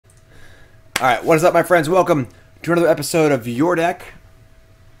Alright, what is up, my friends? Welcome to another episode of Your Deck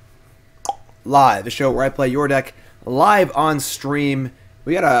Live, the show where I play Your Deck live on stream.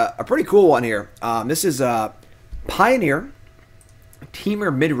 We got a pretty cool one here. This is Pioneer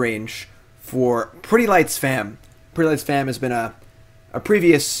Temur Midrange for PrettyLightsFam. PrettyLightsFam has been a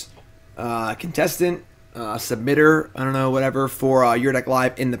previous contestant, submitter, I don't know, whatever, for Your Deck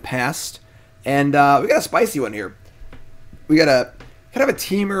Live in the past. And we got a spicy one here. We got a kind of a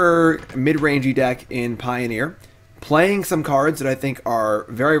Temur mid-rangey deck in Pioneer, playing some cards that I think are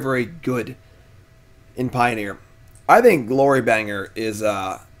very, very good in Pioneer. I think Glorybringer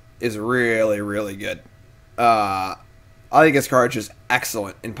is really, really good. I think this card is just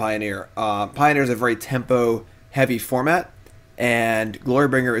excellent in Pioneer. Pioneer is a very tempo-heavy format, and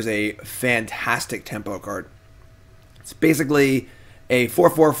Glorybringer is a fantastic tempo card. It's basically a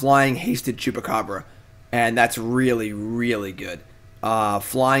 4/4 flying hasted Chupacabra, and that's really, really good.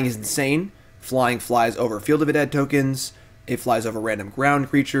 Flying is insane. Flying flies over Field of Dead tokens. It flies over random ground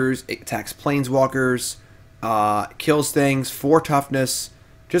creatures. It attacks planeswalkers. Kills things. 4 toughness.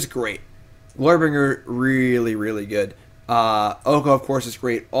 Just great. Glorybringer, really, really good. Oko, of course, is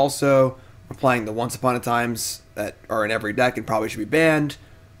great also. We're playing the Once Upon a Times that are in every deck and probably should be banned.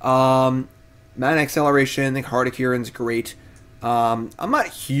 Mana Acceleration. I think Heart of Kiran's great. I'm not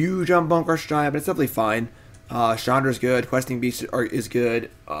huge on Bonecrusher Giant, but it's definitely fine. Chandra's good. Questing Beast is good.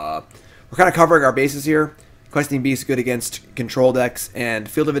 We're kind of covering our bases here. Questing Beast good against control decks and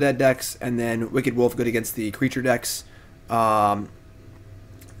Field of Dead decks, and then Wicked Wolf good against the creature decks. This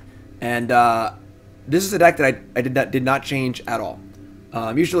is a deck that I did not change at all.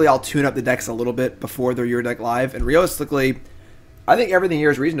 Usually I'll tune up the decks a little bit before they're Your Deck Live, and realistically, I think everything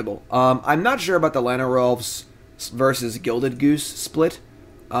here is reasonable. I'm not sure about the Llanowar Elves versus Gilded Goose split.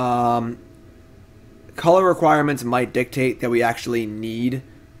 Color requirements might dictate that we actually need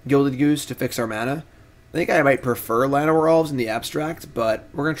Gilded Goose to fix our mana. I think I might prefer Llanowar Elves in the abstract, but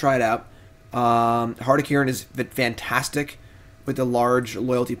we're going to try it out. Heart of Kiran is fantastic with the large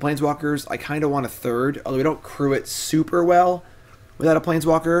loyalty planeswalkers. I kind of want a third, although we don't crew it super well without a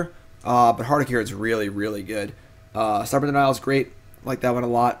planeswalker. But Heart of Kiran is really, really good. Stubborn Denial is great. I like that one a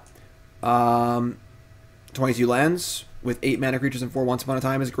lot. 22 lands with 8 mana creatures and 4 Once Upon a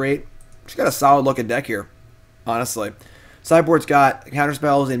Time is great. Just got a solid looking deck here, honestly. Sideboard's got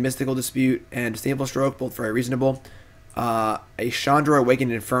counterspells in Mystical Dispute and Disdainful Stroke, both very reasonable. A Chandra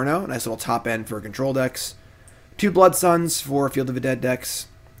Awakened Inferno, nice little top end for control decks. 2 Blood Suns for Field of Dead decks.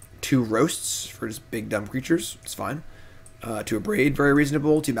 2 Roasts for just big dumb creatures, it's fine. 2 Abrade, very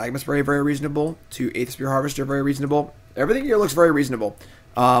reasonable. 2 Magma Spray, very reasonable. 2 Aethersphere Harvester, very reasonable. Everything here looks very reasonable.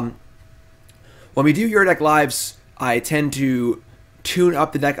 When we do Your Deck Lives, I tend to tune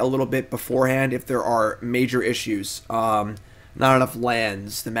up the deck a little bit beforehand if there are major issues. Not enough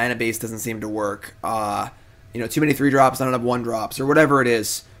lands, the mana base doesn't seem to work, too many 3-drops, not enough 1-drops, or whatever it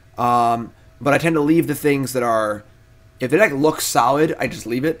is. But I tend to leave the things that are, if the deck looks solid, I just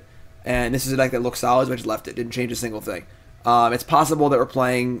leave it. And this is a deck that looks solid, so I just left it, didn't change a single thing. It's possible that we're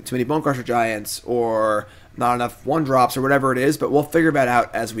playing too many Bonecrusher Giants, or not enough 1-drops, or whatever it is, but we'll figure that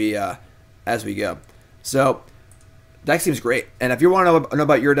out as we go. So, deck seems great. And if you want to know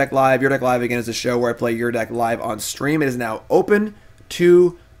about Your Deck Live, Your Deck Live, again, is a show where I play Your Deck live on stream. It is now open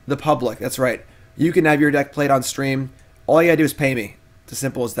to the public. That's right. You can have your deck played on stream. All you gotta do is pay me. It's as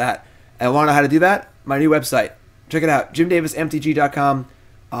simple as that. And want to know how to do that? My new website. Check it out. JimDavisMTG.com.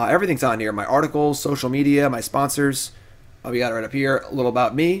 Everything's on here. My articles, social media, my sponsors. We got it right up here. A little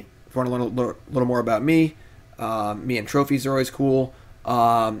about me. If you want to learn a little more about me. Me and trophies are always cool.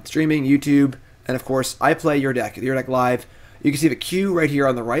 Streaming, YouTube. And of course, I play Your Deck Live. You can see the queue right here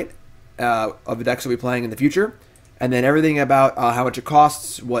on the right of the decks we'll be playing in the future. And then everything about how much it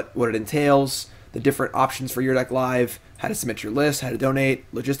costs, what it entails, the different options for Your Deck Live, how to submit your list, how to donate,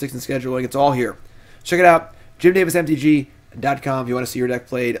 logistics and scheduling. It's all here. Check it out. JimDavisMTG.com if you want to see your deck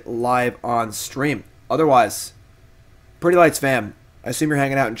played live on stream. Otherwise, PrettyLightsFam, I assume you're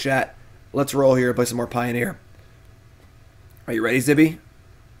hanging out in chat. Let's roll here and play some more Pioneer. Are you ready, Zibby?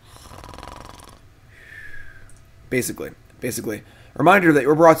 Basically. Reminder that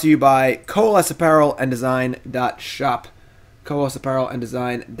we're brought to you by Coalesce Apparel and Design.shop. Coalesce Apparel and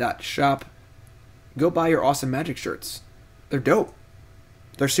Design.shop. Go buy your awesome Magic shirts. They're dope.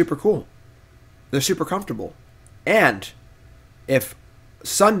 They're super cool. They're super comfortable. And if the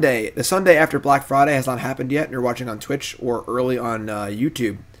Sunday after Black Friday has not happened yet and you're watching on Twitch or early on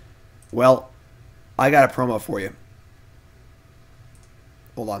YouTube, well, I got a promo for you.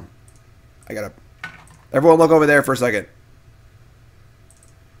 Hold on. Everyone look over there for a second.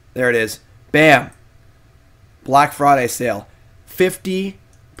 There it is. Bam. Black Friday sale. 50%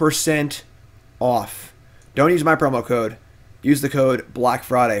 off. Don't use my promo code. Use the code Black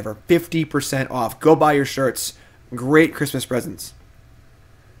Friday for 50% off. Go buy your shirts. Great Christmas presents.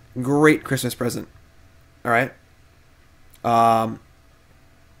 Great Christmas present. All right.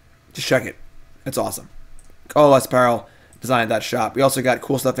 Just check it. It's awesome. OLS Apparel, design.shop. We also got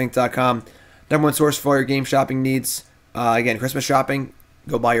CoolStuffInc.com. Number one source for your game shopping needs. Again, Christmas shopping.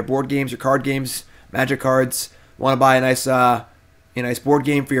 Go buy your board games, your card games, Magic cards. Want to buy a nice board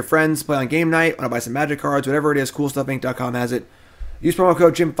game for your friends, play on game night. Want to buy some Magic cards, whatever it is, CoolStuffInc.com has it. Use promo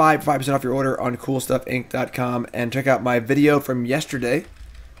code Jim5 for 5% off your order on CoolStuffInc.com. And check out my video from yesterday.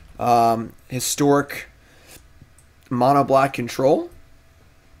 Historic Mono Black Control.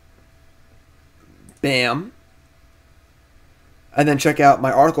 Bam. And then check out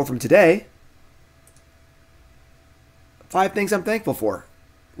my article from today. 5 things I'm thankful for.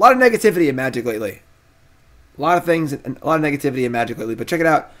 A lot of negativity in Magic lately. A lot of negativity in Magic lately. But check it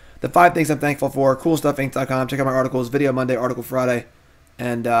out. The 5 things I'm thankful for. CoolStuffInc.com. Check out my articles. Video Monday, Article Friday.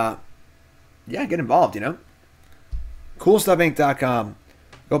 And, yeah, get involved, you know. CoolStuffInc.com.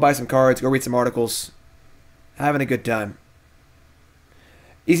 Go buy some cards. Go read some articles. Having a good time.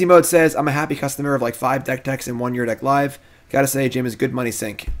 Easy Mode says, I'm a happy customer of like 5 deck techs and 1 Your Deck Live. Gotta say, Jim is good money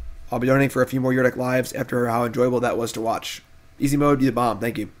sink. I'll be donating for a few more Your Deck Lives after how enjoyable that was to watch. Easy Mode, you the bomb.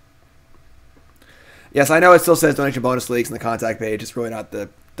 Thank you. Yes, I know it still says donation bonus leagues in the contact page. It's really not the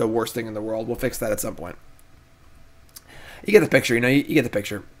worst thing in the world. We'll fix that at some point. You get the picture, you know. You get the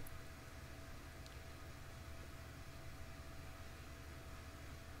picture.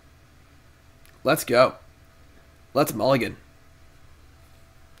 Let's go. Let's mulligan.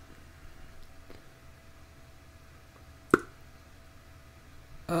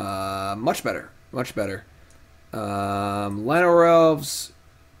 Much better. Much better. Llanowar Elves.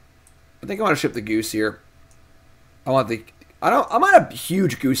 I think I want to ship the Goose here. I'm not a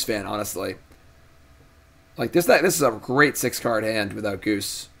huge Goose fan, honestly. Like this is a great 6-card hand without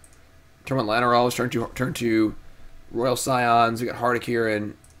Goose. Turn on Llanowar Elves, turn to Royal Scions. We got Heart of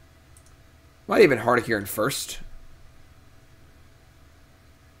Kiran. Might even Heart of Kiran first.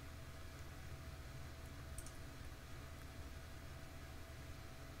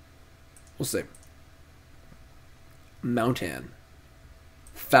 We'll see. Mountain.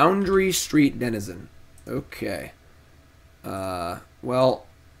 Foundry Street Denizen. Okay. Well,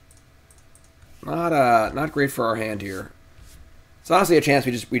 not great for our hand here. It's honestly a chance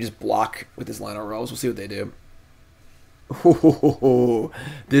we just block with this Llanowar Elves. We'll see what they do. Oh,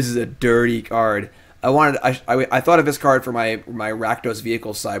 this is a dirty card. I thought of this card for my Rakdos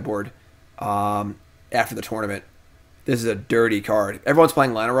Vehicles sideboard after the tournament. This is a dirty card. Everyone's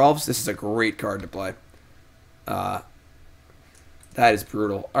playing Llanowar Elves. This is a great card to play. That is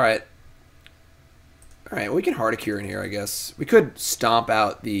brutal. All right. All right, well, we can Heart of Kiran here, I guess. We could stomp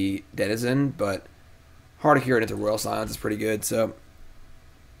out the Denizen, but Heart of Kiran into Royal Scions is pretty good, so...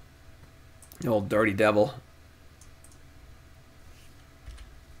 The old dirty devil.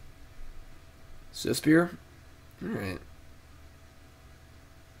 Sispir? All right.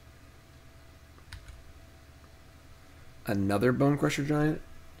 Another Bonecrusher Giant?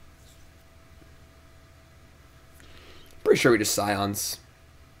 Pretty sure we just Scions.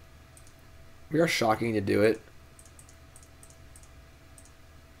 We are shocking to do it.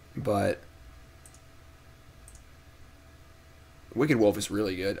 But Wicked Wolf is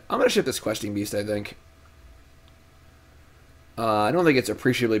really good. I'm going to ship this Questing Beast, I think. I don't think it's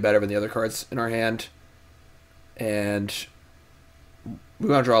appreciably better than the other cards in our hand. And we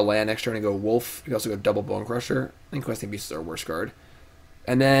want to draw a land next turn and go Wolf. We can also go double Bonecrusher. I think Questing Beast is our worst card.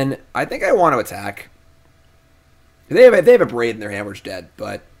 And then I think I want to attack. They have Abrade in their hand, which is dead.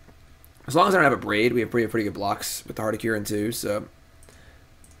 But as long as I don't have Abrade, we have pretty good blocks with the Heart of Kiran too. So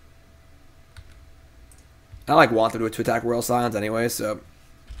I want them to attack Royal Scions anyway. So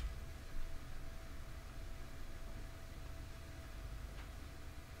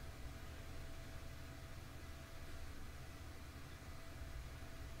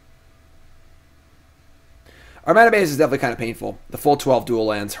our mana base is definitely kind of painful. The full 12 dual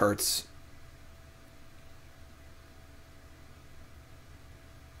lands hurts.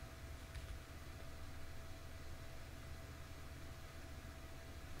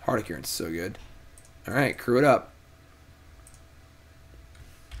 Heart of Kiran's so good. Alright, crew it up.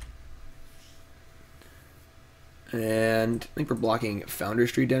 And I think we're blocking Foundry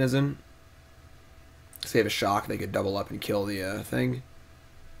Street Denizen. Because they have a shock, they could double up and kill the thing.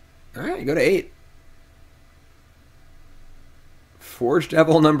 Alright, you go to 8. Forged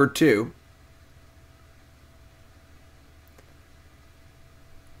Devil number 2.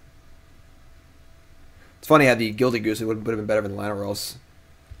 It's funny how the Gilded Goose would have been better than the Llanowar Elves.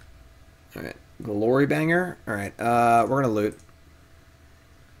 Alright. Glorybringer. All right, we're gonna loot.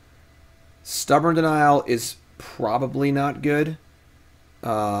 Stubborn Denial is probably not good,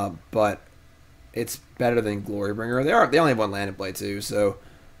 but it's better than Glorybringer. They only have one land in play too, so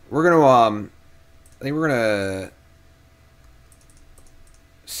we're gonna I think we're gonna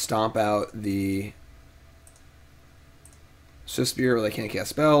stomp out the Swift Spear where they can't cast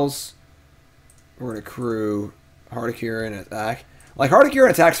spells. We're gonna crew Heart of Kiran and attack. Like, Heart of Kiran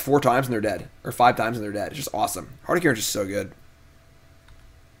attacks 4 times and they're dead. Or 5 times and they're dead. It's just awesome. Heart of Kiran is just so good.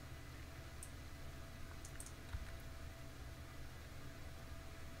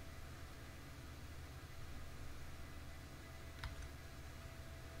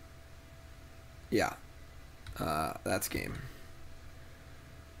 Yeah. That's game.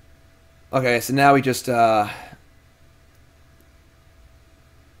 Okay, so now we just...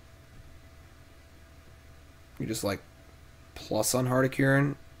 we just, like, plus on Heart of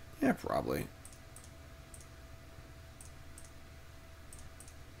Kiran? Yeah, probably.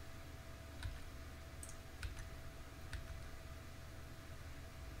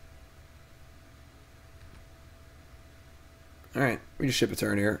 Alright, we just ship a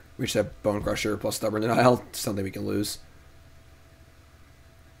turn here. We just have Bonecrusher plus Stubborn Denial. Something we can lose.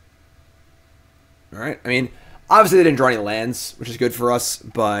 Alright, I mean, obviously they didn't draw any lands, which is good for us,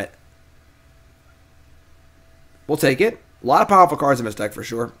 but we'll take it. A lot of powerful cards in this deck for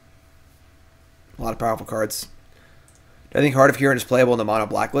sure. A lot of powerful cards. Do I think Heart of Kiran is playable in the mono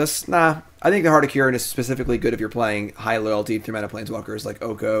blacklist? Nah. I think the Heart of Kiran is specifically good if you're playing high loyalty 3-mana planeswalkers like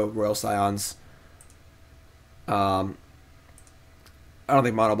Oko, Royal Scions. I don't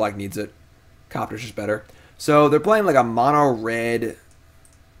think mono black needs it. Copter's just better. So they're playing like a mono red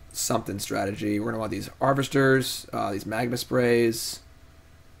something strategy. We're gonna want these harvesters, these magma sprays,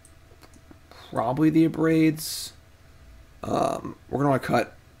 probably the abrades. We're gonna want to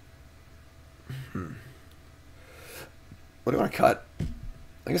cut. What do you want to cut?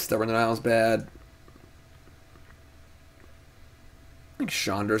 I guess Stubborn Denial is bad. I think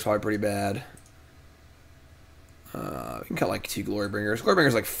Chandra's probably pretty bad. We can cut like 2 Glorybringers.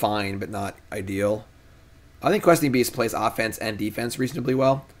 Glorybringer's like fine, but not ideal. I think Questing Beast plays offense and defense reasonably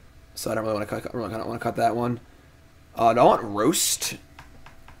well, so I don't really want to cut. I don't want to cut that one. Do I want Roast?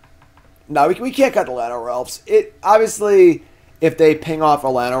 No, we can't cut the Llanowar Elves. It obviously, if they ping off a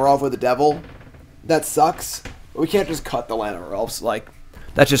Llanowar Elf with a Devil, that sucks. But we can't just cut the Llanowar Elves. Like,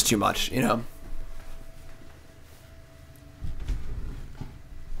 that's just too much, you know.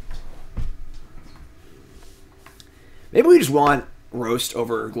 Maybe we just want Roast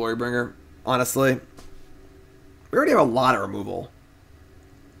over Glorybringer, honestly. We already have a lot of removal.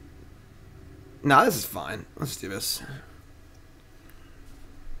 Nah, this is fine. Let's do this.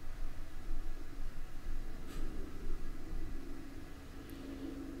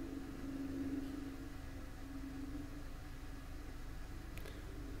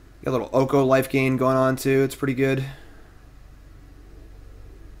 Got a little Oko life gain going on too. It's pretty good.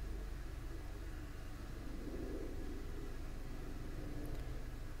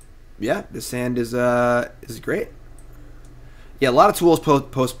 Yeah, this hand is great. Yeah, a lot of tools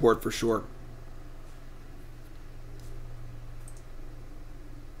post board for sure.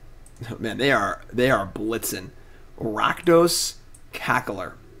 Man, they are blitzing. Rakdos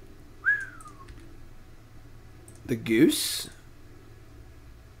Cackler. The Goose.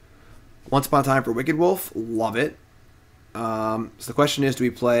 Once Upon a Time for Wicked Wolf. Love it. So the question is, do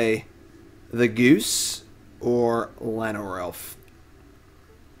we play the Goose or Llanowar Elf?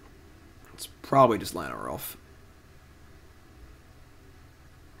 It's probably just Llanowar Elf.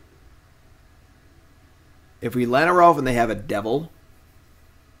 If we Llanowar Elf and they have a Devil,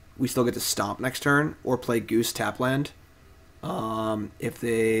 we still get to stomp next turn or play Goose tap land. If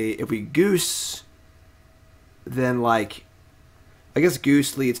we Goose, then like, I guess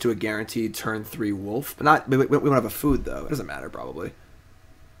Goose leads to a guaranteed turn 3 Wolf, but we don't have a food though. It doesn't matter probably.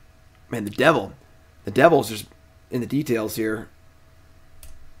 Man, the Devil's just in the details here.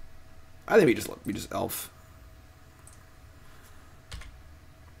 I think we just Elf.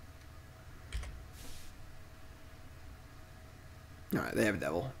 All right, they have a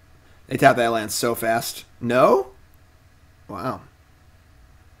Devil. They tap that land so fast. No? Wow.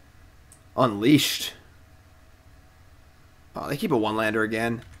 Unleashed. Oh, they keep a one-lander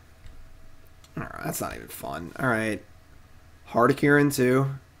again. Alright, that's not even fun. Alright. Heart of Kiran,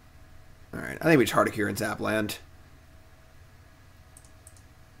 too. Alright, I think we just Heart of Kiran tap land.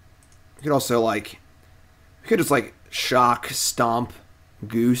 We could also, like... We could just, like, Shock, Stomp,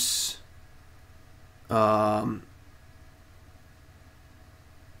 Goose. Heart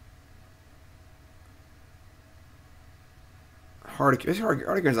of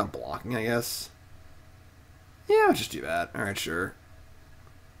Kiran's not blocking, I guess. Yeah, I'll just do that. Alright, sure.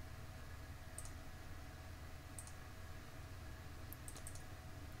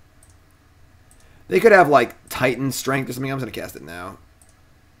 They could have, like, Titan Strength or something. I'm just going to cast it now.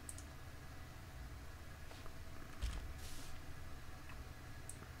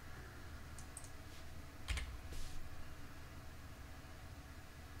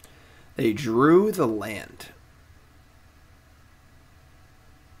 They drew the land.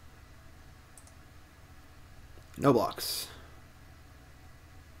 No blocks.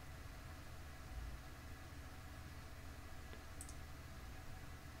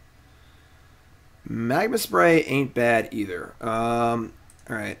 Magma Spray ain't bad either.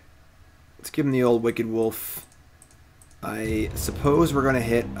 Alright. Let's give him the old Wicked Wolf. I suppose we're going to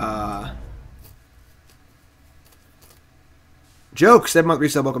hit... Joke! 7-month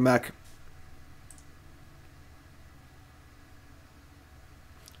resub, welcome back.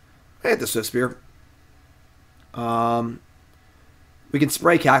 I hit the Swift Spear. We can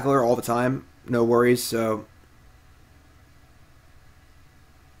spray Cackler all the time. No worries, so...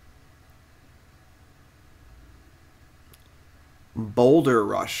 Boulder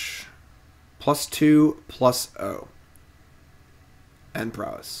Rush. +2/+0. And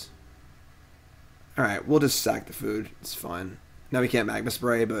Prowess. Alright, we'll just sack the food. It's fine. Now we can't Magma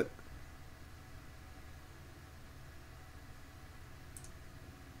Spray, but...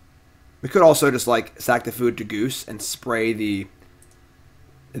 We could also just, like, sack the food to Goose and spray the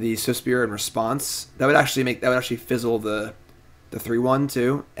Swift Spear in response. That would actually fizzle the 3-1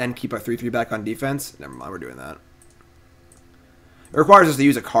 too, and keep our 3-3 back on defense. Never mind, we're doing that. It requires us to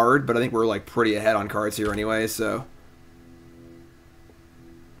use a card, but I think we're, like, pretty ahead on cards here anyway, so...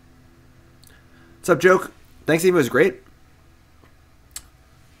 What's up, Joke? Thanksgiving was great.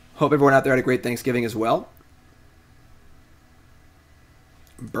 Hope everyone out there had a great Thanksgiving as well.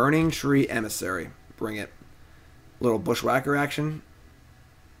 Burning Tree Emissary. Bring it. Little Bushwhacker action.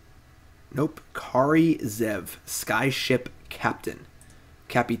 Nope. Kari Zev. Skyship Captain.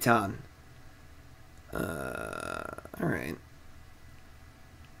 Capitan. Alright.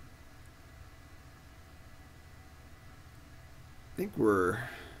 I think we're...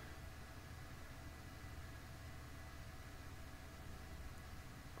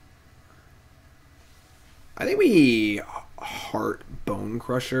 I think we Heart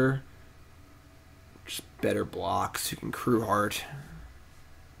Bonecrusher. Just better blocks. You can crew Heart.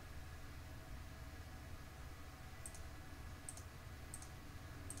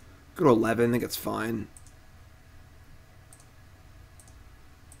 Go to 11. I think it's fine.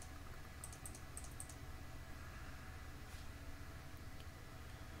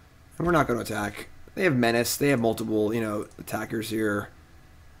 And we're not going to attack. They have Menace. They have multiple, you know, attackers here.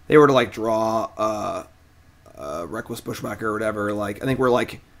 They were to, like, draw Reckless Bushwhacker or whatever. Like, I think we're,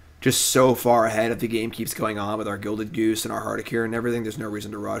 like, just so far ahead if the game keeps going on with our Gilded Goose and our Heart of Kiran and everything. There's no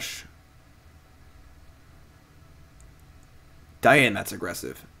reason to rush. Damn, that's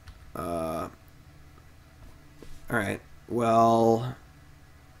aggressive. Alright. Well...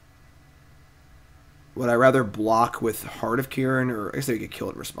 Would I rather block with Heart of Kiran, or I guess we could kill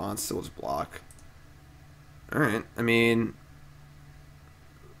it in response, so we'll just block. Alright, I mean...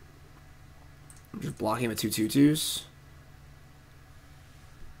 I'm just blocking with 2/2/2s.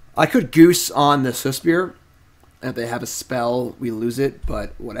 I could Goose on the Swift Spear. If they have a spell, we lose it,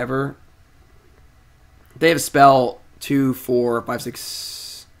 but whatever. They have a spell 2, 4, 5,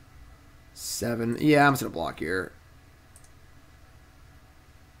 6, 7. Yeah, I'm just going to block here.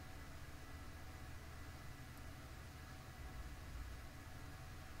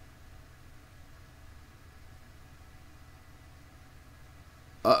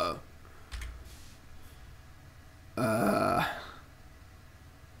 Uh-oh.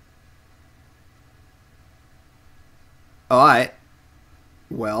 Alright.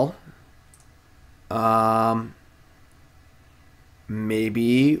 Well.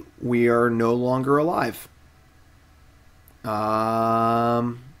 Maybe we are no longer alive. The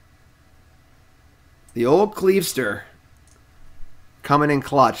old Cleavester. Coming in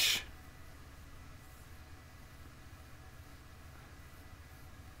clutch.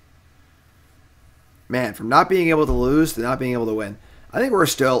 Man, from not being able to lose to not being able to win. I think we're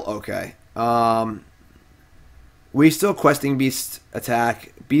still okay. We still Questing Beast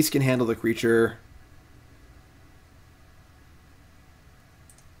attack. Beast can handle the creature.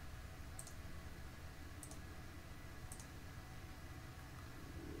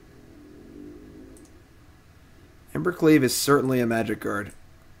 Embercleave is certainly a magic card.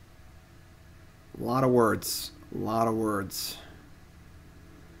 A lot of words. A lot of words.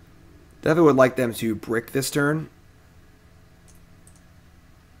 Definitely would like them to brick this turn.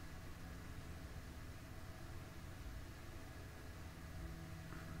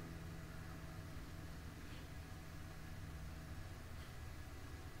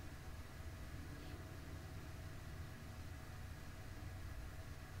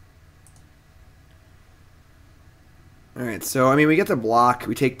 Alright, so, I mean, we get to block.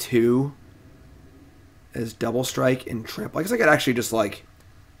 We take 2 as double strike and trample. I guess I could actually just, like,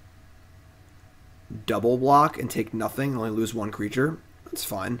 double block and take nothing and only lose 1 creature. That's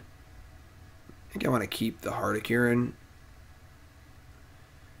fine. I think I want to keep the Heart of Kiran.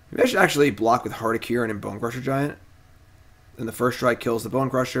 Maybe I should actually block with Heart of Kiran and Bonecrusher Giant. Then the first strike kills the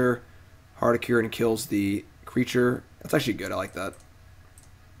Bonecrusher. Heart of Kiran kills the creature. That's actually good. I like that.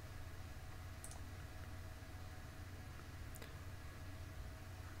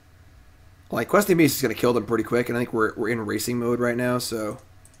 Like, Questing Beast is going to kill them pretty quick, and I think we're in racing mode right now, so...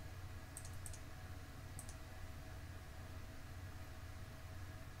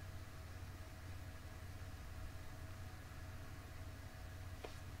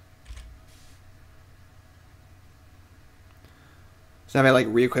 So now I like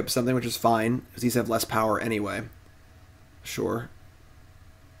re-equip something, which is fine, because these have less power anyway. Sure.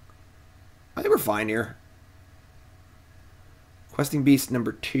 I think we're fine here. Questing Beast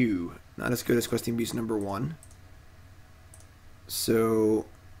number 2. Not as good as Questing Beast number 1. So,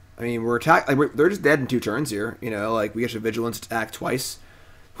 I mean, we're attack. Like, they're just dead in 2 turns here. You know, like, we get a Vigilance to act twice.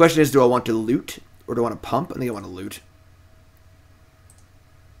 The question is, do I want to loot, or do I want to pump? I think I want to loot.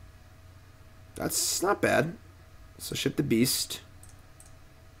 That's not bad. So ship the Beast.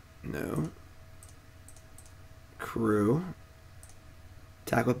 No. Crew.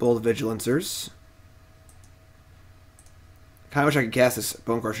 Attack with both Vigilancers. Kind of wish I could cast this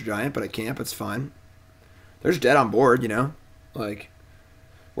Bonecrusher Giant, but I can't. It's fine. They're just dead on board, you know? Like,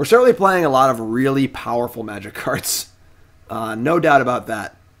 we're certainly playing a lot of really powerful Magic cards. No doubt about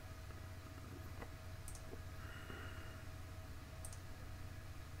that.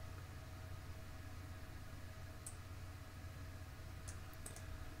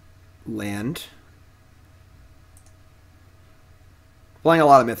 Land. Playing a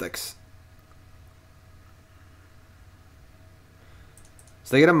lot of Mythics.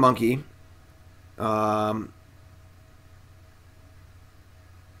 So they get a monkey.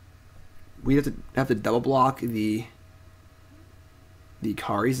 We have to double block the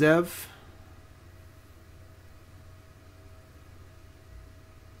Karizev.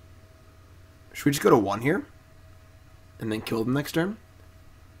 Should we just go to 1 here? And then kill them next turn?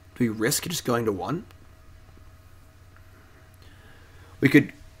 Do we risk just going to 1? We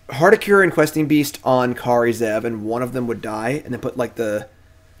could Heart of Kiran Questing Beast on Karizev, and one of them would die, and then put like the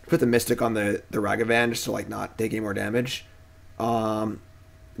Mystic on the Ragavan just to like not take any more damage. Then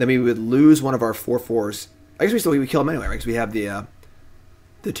we would lose one of our 4/4s. I guess we kill him anyway, right? Because we have the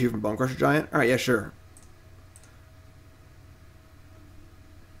 2 from Bonecrusher Giant. All right, yeah, sure.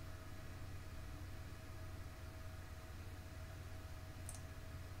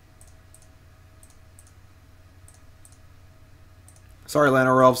 Sorry,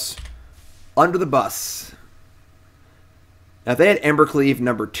 Llanowar Elves. Under the bus. Now, if they had Embercleave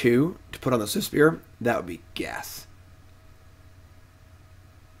number 2 to put on the Swift Spear, that would be gas.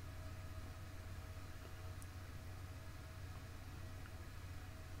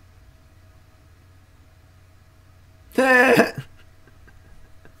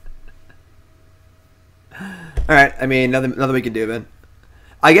 Alright, I mean, nothing we can do, man.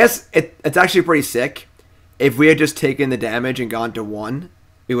 I guess it's actually pretty sick. If we had just taken the damage and gone to 1,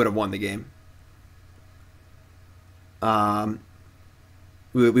 we would have won the game.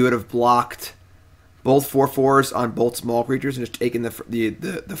 We would have blocked both 4/4s on both small creatures and just taken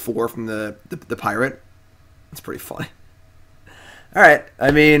the 4 from the pirate. That's pretty funny. All right,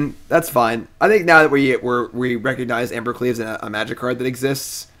 I mean that's fine. I think now that we recognize Embercleave as a Magic card that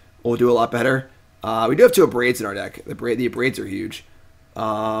exists, we'll do a lot better. We do have 2 Abrades in our deck. The Abrades are huge.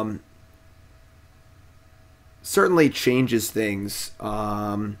 Certainly changes things.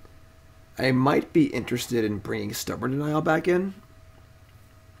 I might be interested in bringing Stubborn Denial back in.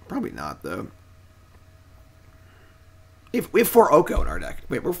 Probably not, though. We have 4 Oko in our deck.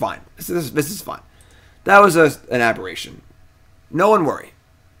 Wait, we're fine. This is fine. That was an aberration. No one worry.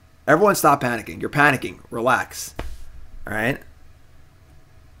 Everyone stop panicking. You're panicking. Relax. All right?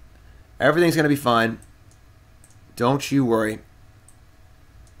 Everything's going to be fine. Don't you worry.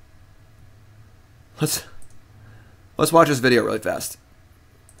 Let's watch this video really fast.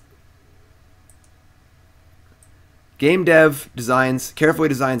 Game dev carefully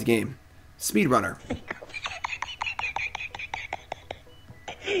designs game. Speedrunner.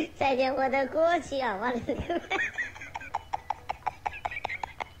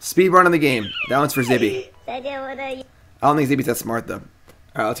 Speedrun in the game. That one's for Zibby. I don't think Zibby's that smart, though.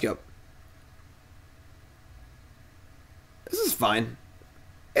 Alright, let's go. This is fine.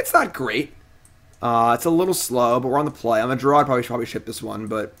 It's not great. It's a little slow, but we're on the play. On the draw, I'd probably ship this one,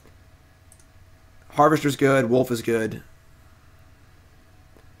 but Harvester's good. Wolf is good.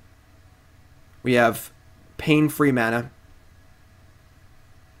 We have pain-free mana.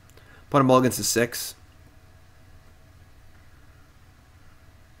 Put a mulligan to 6.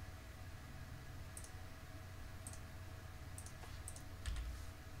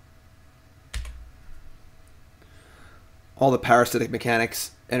 All the parasitic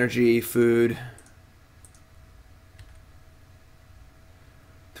mechanics, energy, food.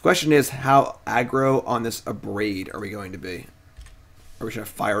 The question is, how aggro on this Abrade are we going to be? Are we going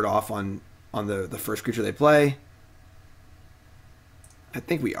to fire it off on the first creature they play? I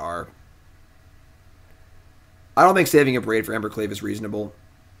think we are. I don't think saving Abrade for Embercleave is reasonable.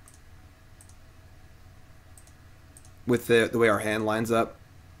 With the way our hand lines up.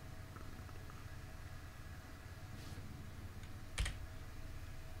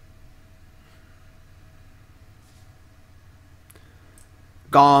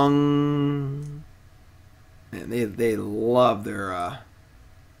 Gong. Man, they love their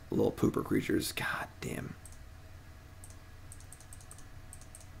little pooper creatures. God damn.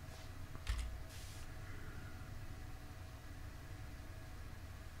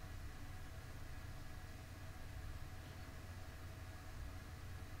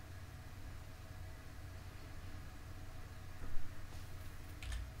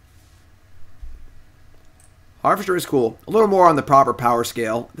 Harvester is cool. A little more on the proper power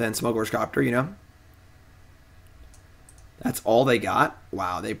scale than Smuggler's Copter, you know? That's all they got?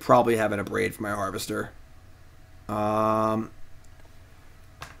 Wow, they probably have an Abrade for my Harvester. Or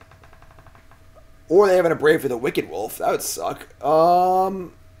they have an Abrade for the Wicked Wolf. That would suck. That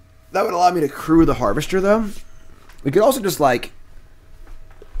would allow me to crew the Harvester, though. We could also just, like,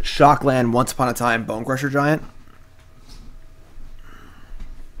 Shockland Once Upon a Time Bonecrusher Giant.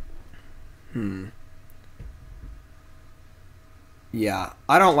 Yeah,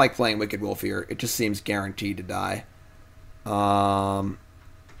 I don't like playing Wicked Wolf here. It just seems guaranteed to die.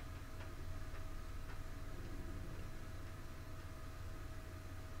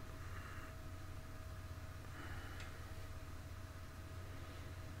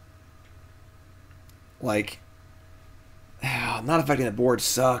 Like, not affecting the board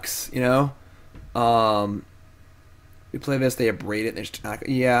sucks, you know? We play this, they Abrade it, and they just not,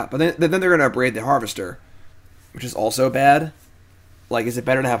 yeah, but then they're going to Abrade the Harvester, which is also bad. Like, is it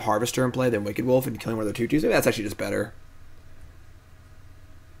better to have Harvester in play than Wicked Wolf and killing one of the 2/2s? Maybe that's actually just better.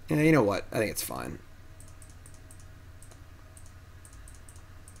 Yeah, you know what? I think it's fine.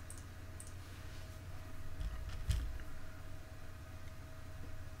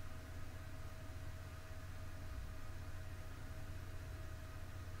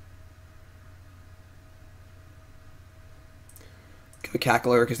 Go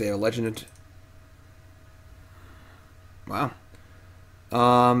Cackler because they have a Legend. Wow.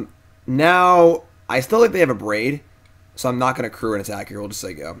 Now, I still think they have a Abrade, so I'm not going to crew an attack here. We'll just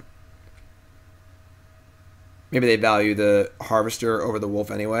say go. Maybe they value the Harvester over the Wolf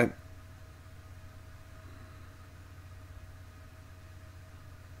anyway.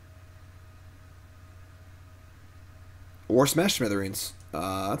 Or Smash Smithereens.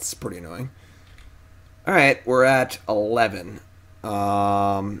 That's pretty annoying. Alright, we're at 11.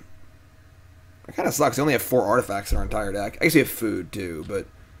 It kind of sucks. They only have 4 artifacts in our entire deck. I guess we have food, too, but...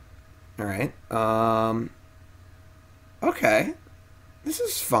 Alright. Okay. This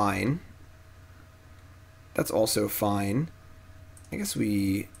is fine. That's also fine. I guess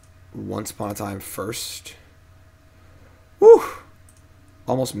we... Once Upon a Time first. Whew!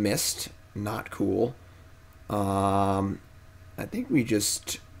 Almost missed. Not cool. I think we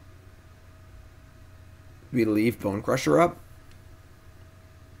just... We leave Bonecrusher up.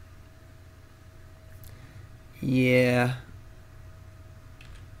 Yeah.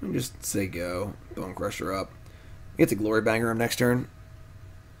 Let me just say go. Bonecrusher up. We get to Glorybringer him next turn.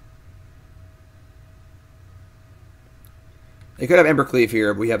 They could have Embercleave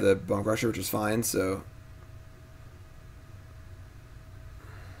here, but we have the Bonecrusher, which is fine, so...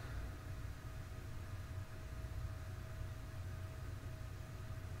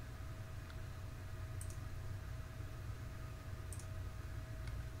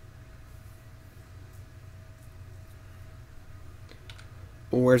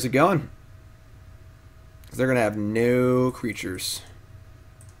 Where's it going? Because they're going to have no creatures.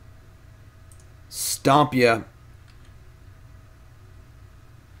 Stomp ya.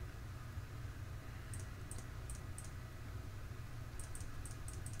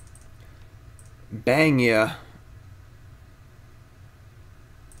 Bang ya.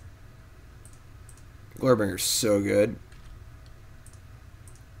 Glorybringer's so good.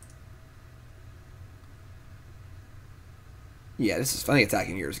 Yeah, this is funny.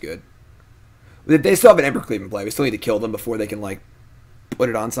 Attacking here is good. They still have an Embercleave in play. We still need to kill them before they can, like, put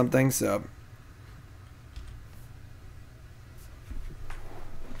it on something, so...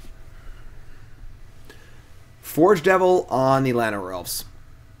 Forge Devil on the Llanowar Elves.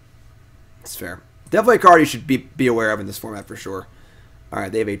 That's fair. Definitely a card you should be aware of in this format for sure.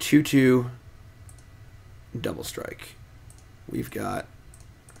 Alright, they have a 2/2 double strike. We've got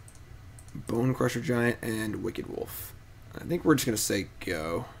Bonecrusher Giant and Wicked Wolf. I think we're just going to say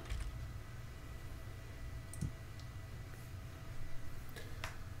go.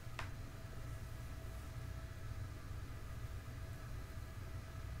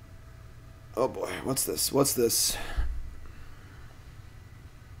 Oh boy, what's this? What's this?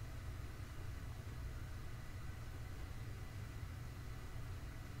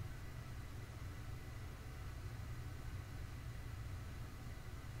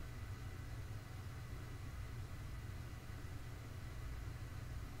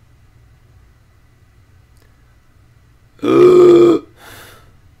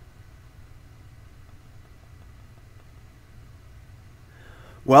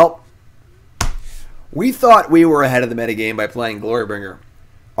 Well, we thought we were ahead of the metagame by playing Glorybringer.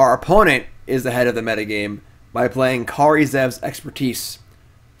 Our opponent is ahead of the metagame by playing Kari Zev's Expertise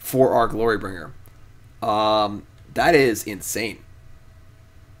for our Glorybringer. That is insane.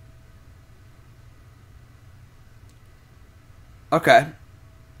 Okay.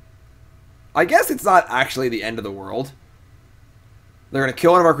 I guess it's not actually the end of the world. They're going to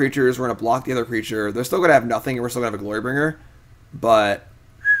kill one of our creatures. We're going to block the other creature. They're still going to have nothing, and we're still going to have a Glorybringer. But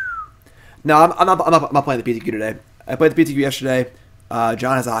no, I'm not playing the PTQ today. I played the PTQ yesterday.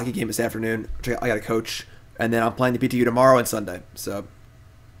 John has a hockey game this afternoon, which I got to coach. And then I'm playing the PTQ tomorrow and Sunday. So,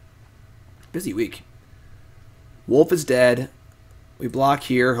 busy week. Wolf is dead. We block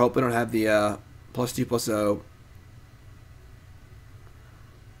here. Hope we don't have the +2/+0.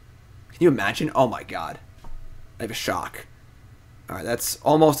 Can you imagine? Oh my god. I have a shock. Alright, that's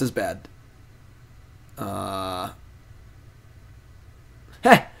almost as bad. Heh!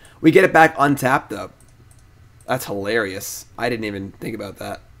 We get it back untapped, though. That's hilarious. I didn't even think about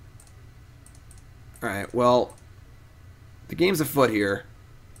that. Alright, well, the game's afoot here.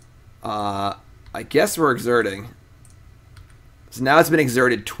 I guess we're exerting. So now it's been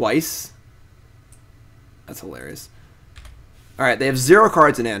exerted twice. That's hilarious. Alright, they have 0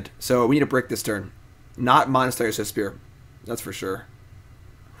 cards in hand, so we need to brick this turn. Not Monastery or Spear. That's for sure.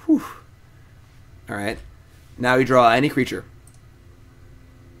 Whew. Alright. Now we draw any creature.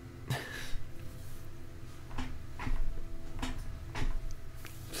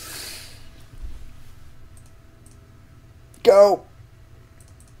 Go!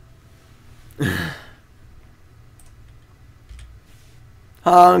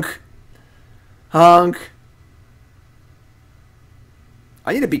 Honk! Honk!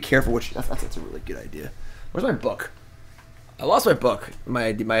 I need to be careful which... That's a really good idea. Where's my book? I lost my book.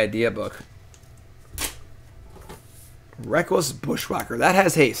 My idea book. Reckless Bushwhacker. That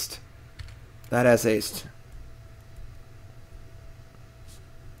has haste. That has haste.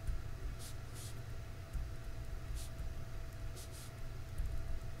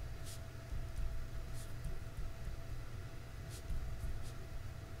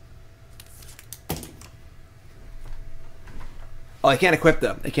 Oh, I can't equip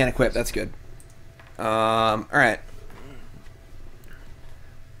them. They can't equip. That's good. Alright.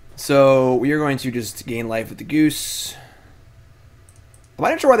 So, we are going to just gain life with the Goose. I'm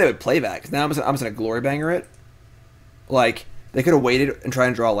not sure why they would play that, because now I'm just going to Glorybringer it. Like, they could have waited and tried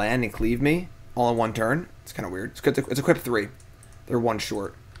to draw land and cleave me all in one turn. It's kind of weird. It's equipped 3. They're 1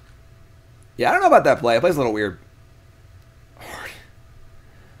 short. Yeah, I don't know about that play. It plays a little weird.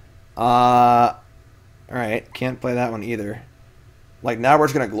 Alright, can't play that one either. Like, now we're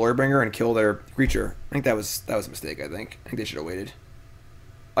just going to Glorybringer and kill their creature. I think that was a mistake, I think. I think they should have waited.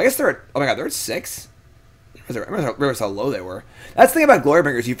 I guess they're at... Oh my god, they're at 6? I remember how low they were. That's the thing about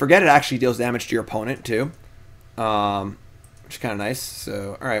Glorybringers. You forget it actually deals damage to your opponent, too. Which is kind of nice.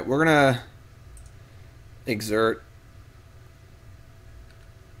 So, alright, we're going to... Exert.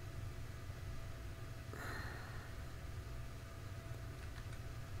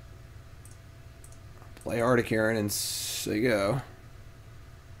 Play Heart of Kiran and so you go.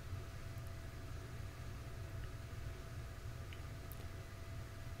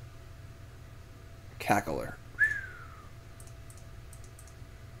 Cackler.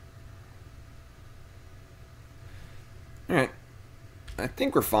 Alright. I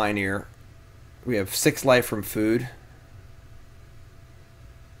think we're fine here. We have 6 life from food.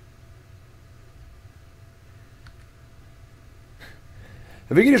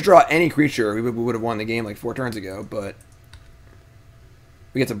 If we could just draw any creature, we would have won the game like 4 turns ago, but...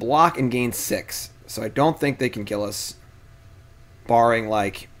 We get to block and gain 6. So I don't think they can kill us. Barring,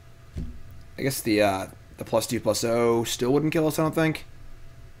 like, I guess the +2/+0 still wouldn't kill us, I don't think.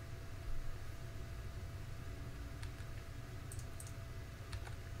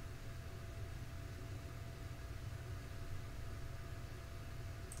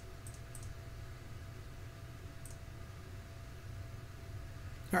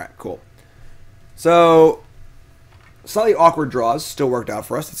 Alright, cool. So, slightly awkward draws. Still worked out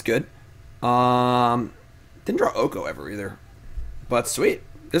for us. That's good. Didn't draw Oko ever either. But sweet.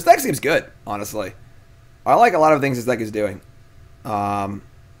 This deck seems good, honestly. I like a lot of things this deck is doing.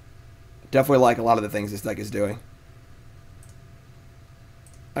 Definitely like a lot of the things this deck is doing.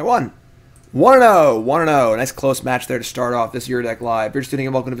 I won. 1-0. 1-0. Nice close match there to start off this Your Deck Live. If you're just tuning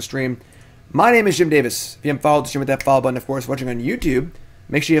in, welcome to the stream. My name is Jim Davis. If you haven't followed the stream, with that follow button, of course, watching on YouTube,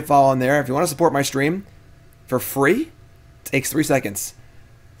 make sure you follow on there. If you want to support my stream for free, it takes 3 seconds.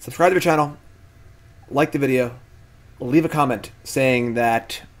 Subscribe to the channel, like the video, leave a comment saying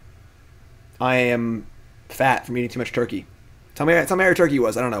that I am fat from eating too much turkey. Tell me how your turkey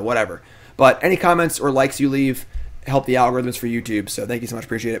was. I don't know, whatever. But any comments or likes you leave help the algorithms for YouTube. So thank you so much.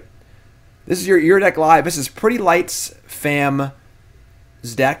 Appreciate it. This is your Deck Live. This is PrettyLightsFam's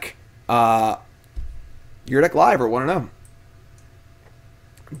deck. Your Deck Live, or 1-0.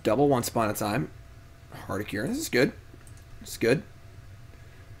 Double Once Upon a Time. Heart of Kiran. This is good. This is good.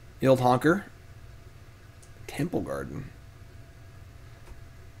 The Old Honker. Temple Garden.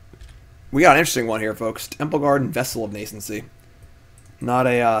 We got an interesting one here, folks. Temple Garden, Vessel of Nascency. Not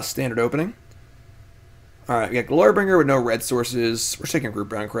a standard opening. Alright, we got Glorybringer with no red sources. We're taking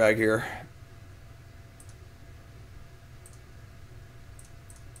Rootbound Crag here.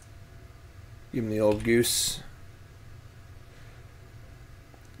 Give him the old goose.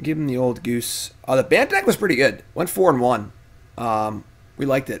 Give him the old goose. The band deck was pretty good. Went 4-1. We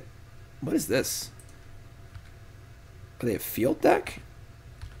liked it. What is this? Are they a field deck?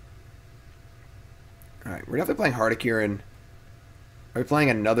 Alright, we're definitely playing Heart of Kiran. Are we playing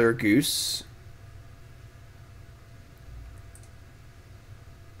another goose?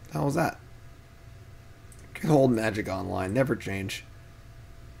 What the hell was that? Good old Magic Online. Never change.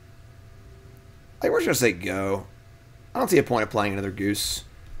 I think we're just going to say go. I don't see a point of playing another goose.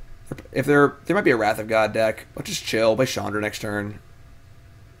 If there might be a Wrath of God deck. Let's just chill. Play Chandra next turn.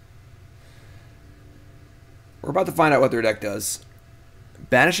 We're about to find out what their deck does.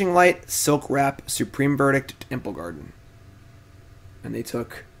 Banishing Light, Silk Wrap, Supreme Verdict, Temple Garden. And they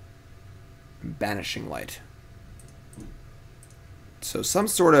took Banishing Light. So some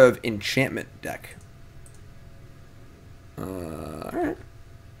sort of enchantment deck. Alright.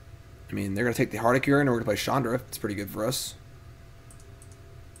 I mean, they're going to take the Heart of Kiran and we're going to play Chandra. It's pretty good for us.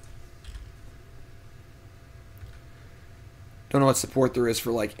 Don't know what support there is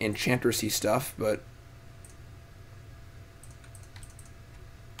for, like, Enchantress-y stuff, but...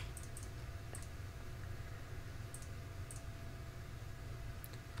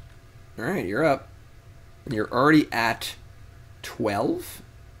 Alright, you're up. And you're already at 12?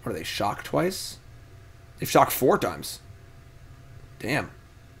 What are they, shocked twice? They've shocked 4 times. Damn.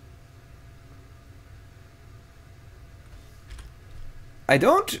 I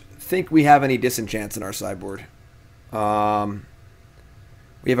don't think we have any disenchants in our sideboard. We have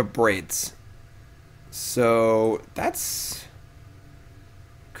Abrades. So that's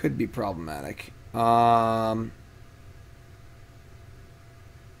could be problematic. I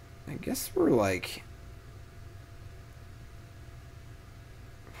guess we're like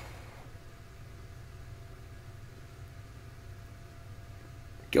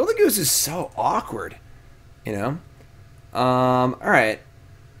Gilded Goose is so awkward, you know? Alright.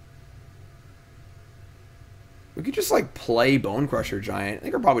 We could just, like, play Bonecrusher Giant. I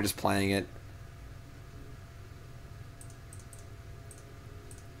think we're probably just playing it.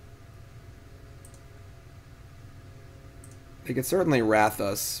 They could certainly Wrath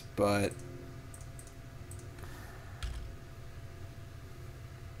us, but...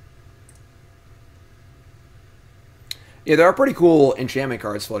 Yeah, there are pretty cool enchantment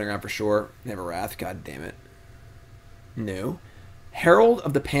cards floating around for sure. They have a Wrath, god damn it. No. Herald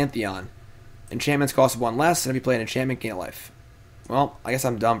of the Pantheon. Enchantments cost 1 less, and if you play an enchantment, gain a life. Well, I guess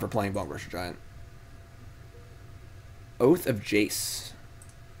I'm dumb for playing Bonecrusher Giant. Oath of Jace.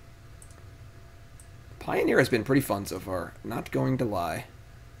 Pioneer has been pretty fun so far. Not going to lie.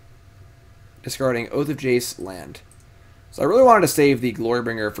 Discarding Oath of Jace land. So I really wanted to save the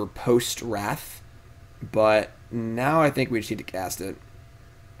Glorybringer for post-Wrath, but now I think we just need to cast it.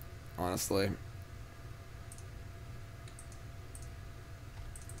 Honestly.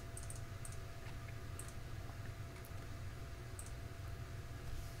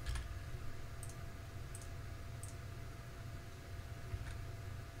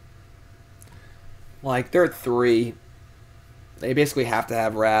 Like, they're at 3. They basically have to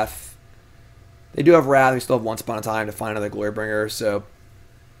have Wrath. They do have Wrath. We still have Once Upon a Time to find another Glorybringer, so...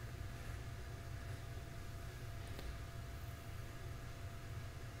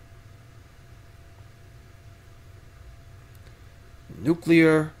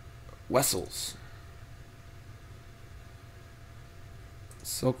 Nuclear Vessels.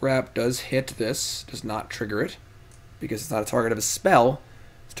 Silk Wrap does hit this, does not trigger it, because it's not a target of a spell,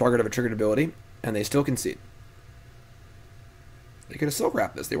 it's a target of a triggered ability, and they still concede. They could have Silk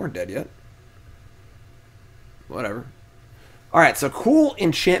Wrapped this, they weren't dead yet. Whatever. Alright, so cool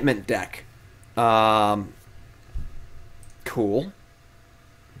enchantment deck. Cool.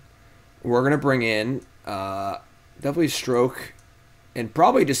 We're going to bring in definitely Stroke and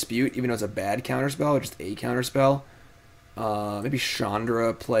probably Dispute, even though it's a bad counterspell, or just a counterspell. Maybe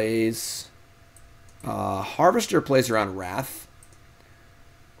Chandra plays. Harvester plays around Wrath.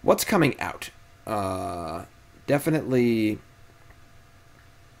 What's coming out? Definitely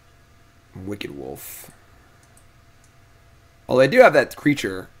Wicked Wolf. Well, they do have that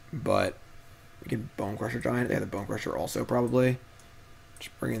creature, but we can Bonecrusher Giant. They have the Bonecrusher also, probably.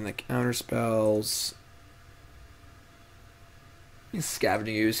 Just bring in the counter spells.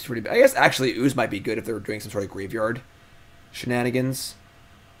 Scavenging Ooze is pretty bad. I guess actually Ooze might be good if they were doing some sort of graveyard shenanigans.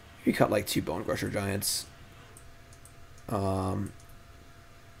 You cut like 2 Bonecrusher Giants. Eidolon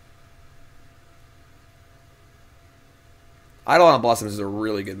Blossoms is a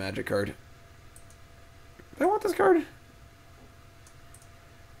really good Magic card. Do I want this card?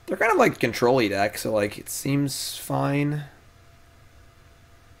 They're kind of like control-y deck, so like it seems fine.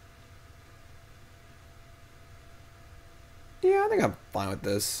 Yeah, I think I'm fine with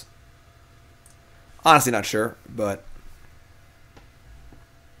this. Honestly, not sure, but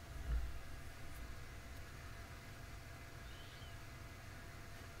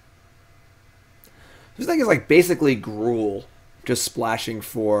this thing is like basically Gruul, just splashing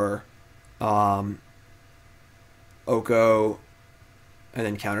for Oko and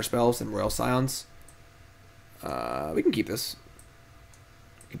then counterspells and Royal Scions. We can keep this.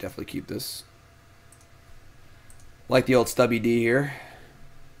 We can definitely keep this. Like the old Stubby D here.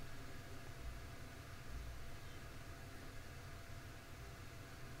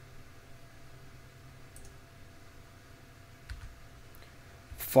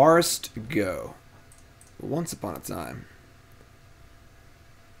 Forest Go. Once upon a time.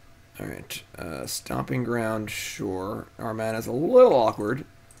 Alright. Stomping Ground, sure. Our mana's a little awkward.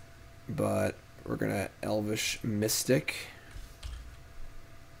 But we're going to Elvish Mystic.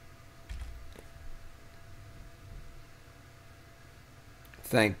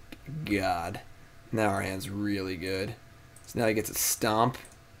 Thank God. Now our hand's really good. So now he gets a Stomp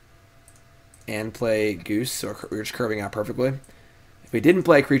and play Goose, so we're just curving out perfectly. If we didn't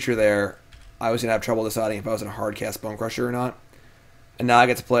play a creature there, I was going to have trouble deciding if I was going to hard cast Bonecrusher or not. And now I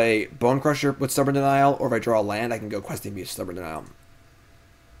get to play Bonecrusher with Stubborn Denial, or if I draw a land, I can go Questing Beast, Stubborn Denial.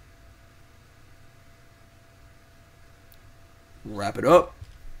 Wrap it up.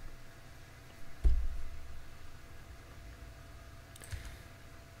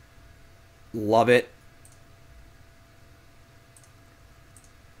 Love it.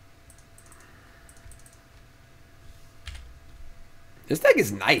 This deck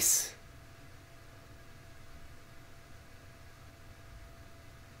is nice.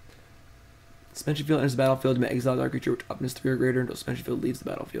 Suspension field enters the battlefield. You may exile that creature with toughness 3 or greater until suspension field leaves the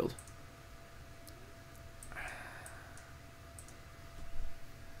battlefield.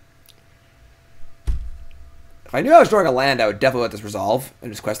 If I knew I was drawing a land, I would definitely let this resolve and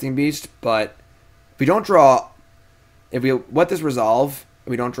just Questing Beast. But if we don't draw, if we let this resolve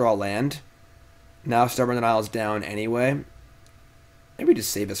and we don't draw a land, now Stubborn Denial is down anyway. Maybe we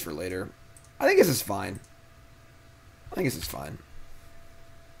just save this for later. I think this is fine. I think this is fine.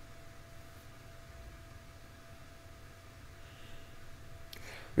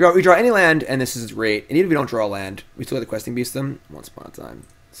 We draw any land, and this is great. And even if we don't draw a land, we still get the Questing Beast them. Once upon a time.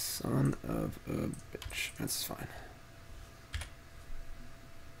 Son of a bitch. That's fine.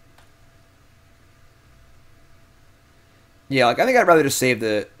 Yeah, like I think I'd rather just save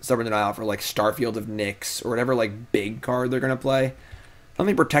the Stubborn Denial for like Starfield of Nyx or whatever like big card they're gonna play. I don't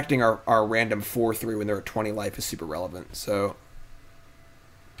think protecting our random 4/3 when they're at 20 life is super relevant. So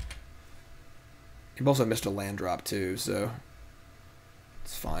you've also missed a land drop too, so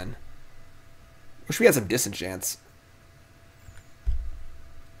it's fine. Wish we had some disenchants.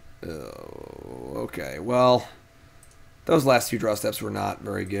 Oh, okay. Well, those last 2 draw steps were not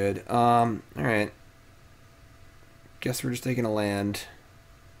very good. Alright. Guess we're just taking a land.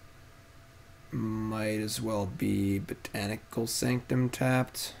 Might as well be Botanical Sanctum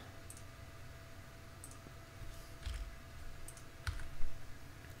tapped.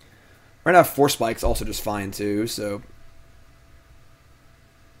 Right now, Force Spike's also just fine too, so...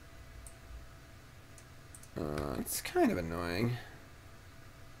 it's kind of annoying.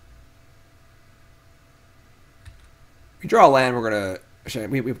 We draw a land, we're gonna...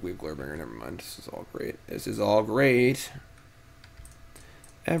 Actually, we have Glorybringer, never mind. This is all great. This is all great.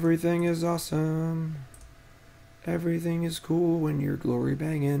 Everything is awesome. Everything is cool when you're glory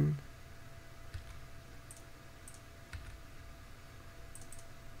banging.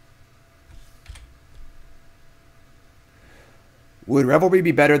 Would Revelry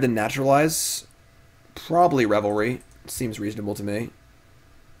be better than Naturalize? Probably Revelry. Seems reasonable to me.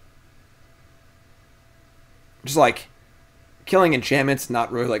 Just like, killing enchantments,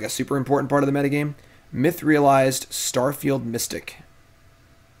 not really like a super important part of the metagame. Myth realized Starfield Mystic.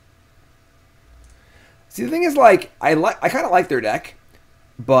 See, the thing is, like, I kind of like their deck,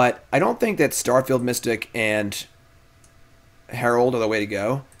 but I don't think that Starfield Mystic and Herald are the way to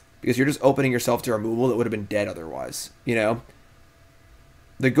go, because you're just opening yourself to removal that would have been dead otherwise, you know?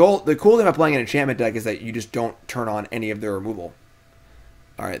 The cool thing about playing an enchantment deck is that you just don't turn on any of their removal.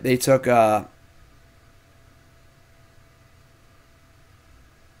 Alright, they took,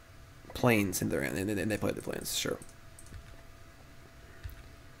 Plains in their hand, and they played the Plains, sure.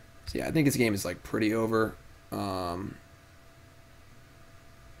 So yeah, I think this game is like pretty over. Let's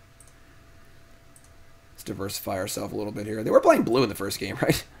diversify ourselves a little bit here. They were playing blue in the first game,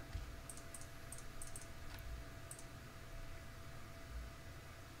 right?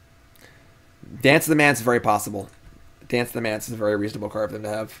 Dance of the Manse is very possible. Dance of the Manse is a very reasonable card for them to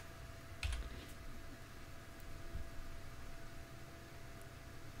have.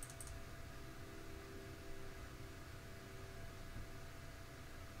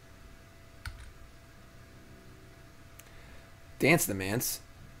 Dance the Manse.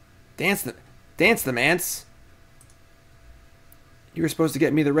 Dance the Manse. You were supposed to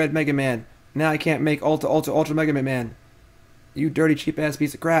get me the red Mega Man. Now I can't make Ultra Mega Man. You dirty cheap ass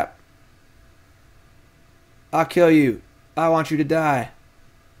piece of crap. I'll kill you. I want you to die.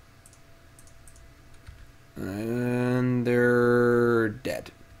 And they're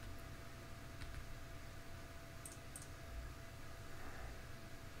dead.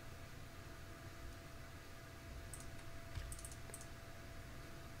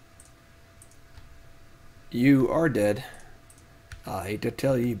 You are dead. I hate to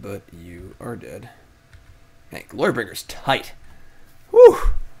tell you, but you are dead. Man, Glorybringer's tight. Whew!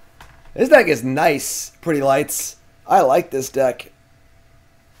 This deck is nice, Pretty Lights. I like this deck.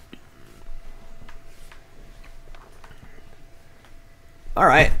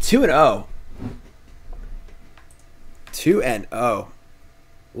 Alright, 2-0. 2-0.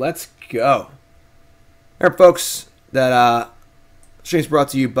 Let's go. Alright, folks, that stream's brought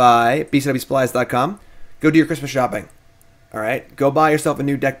to you by bcwsupplies.com. Go do your Christmas shopping. Alright? Go buy yourself a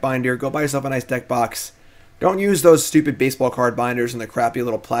new deck binder. Go buy yourself a nice deck box. Don't use those stupid baseball card binders and the crappy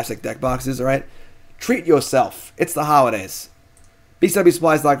little plastic deck boxes, alright? Treat yourself. It's the holidays.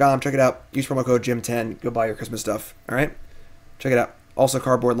 bcwsupplies.com. Check it out. Use promo code JIM10. Go buy your Christmas stuff. Alright? Check it out. Also,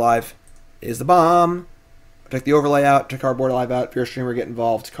 Cardboard Live is the bomb. Check the overlay out. Check Cardboard Live out. If you're a streamer, get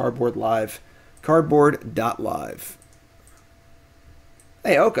involved. Cardboard Live. Cardboard.live.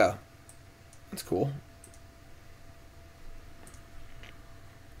 Hey, Oka. That's cool.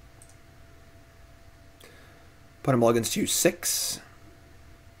 Put mulligans to 6.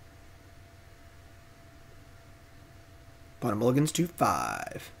 Put mulligans to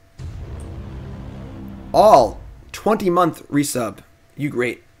 5. All 20-month resub. You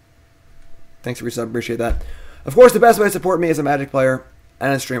great. Thanks for resub. Appreciate that. Of course, the best way to support me as a Magic player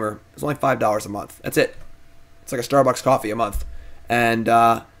and a streamer is only $5 a month. That's it. It's like a Starbucks coffee a month. And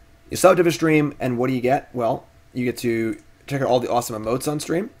you sub to the stream, and what do you get? Well, you get to check out all the awesome emotes on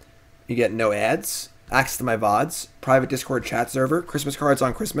stream. You get no ads, access to my VODs, private Discord chat server, Christmas cards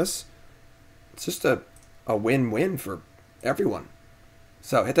on Christmas. It's just a win-win for everyone.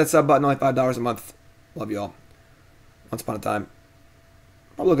 So hit that sub button, only $5 a month. Love you all. Once upon a time.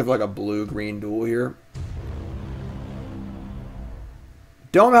 I'm looking for like a blue-green duel here.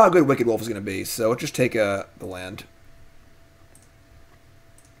 Don't know how good Wicked Wolf is going to be, so let's just take the land.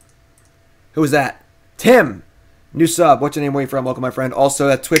 Who is that? Tim! New sub. What's your name? Waiting from? Welcome, my friend. Also,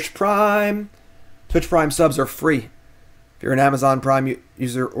 at Twitch Prime. Twitch Prime subs are free. If you're an Amazon Prime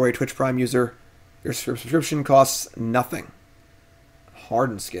user or a Twitch Prime user, your subscription costs nothing.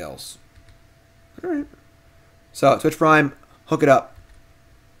 Hardened scales. Alright. So, Twitch Prime, hook it up.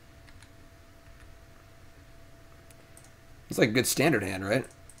 It's like a good standard hand, right?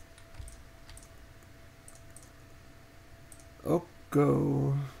 Oh,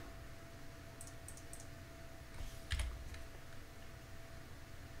 go.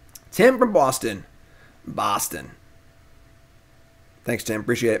 Tim from Boston. Boston. Thanks, Tim.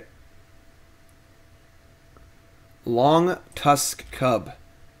 Appreciate it. Long Tusk Cub.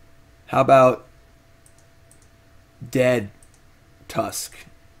 How about Dead Tusk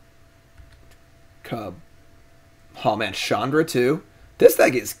Cub? Oh, man. Chandra, too. This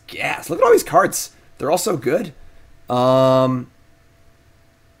deck is gas. Look at all these cards. They're all so good.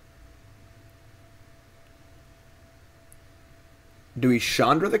 Do we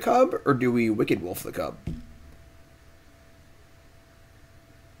Chandra the Cub or do we Wicked Wolf the Cub?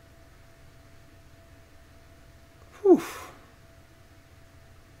 Whew.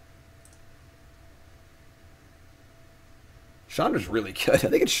 Chandra's really good. I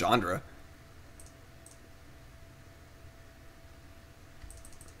think it's Chandra.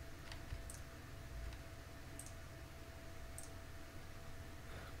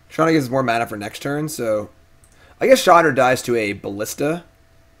 Chandra gives more mana for next turn, so I guess Chandra dies to a Ballista,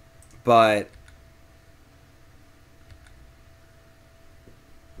 but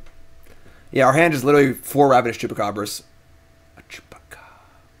yeah, our hand is literally 4 Ravenous Chupacabras. A Chupacabra.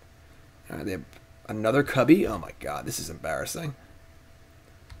 Alright, they have another Cubby. Oh my god, this is embarrassing.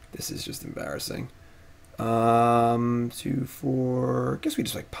 This is just embarrassing. 2, 4. I guess we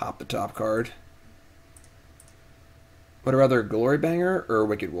just like pop the top card. What are rather Glorybringer or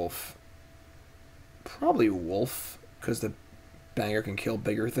Wicked Wolf? Probably Wolf, because the banger can kill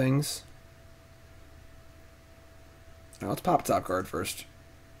bigger things. Now let's pop top card first.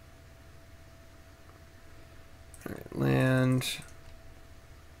 Alright, land.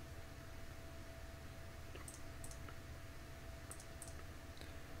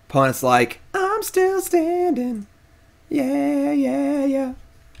 Opponent's like, I'm still standing. Yeah, yeah, yeah.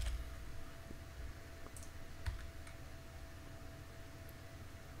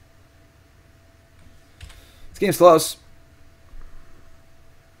 This game's close.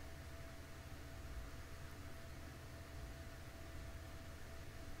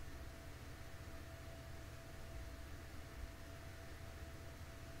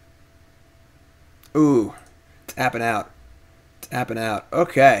 Ooh, tapping out. Tapping out.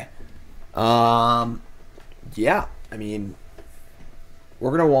 Okay. Yeah. I mean,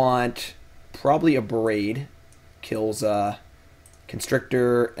 we're gonna want probably Abrade. Kills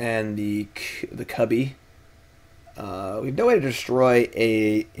Constrictor and the Cubby. We have no way to destroy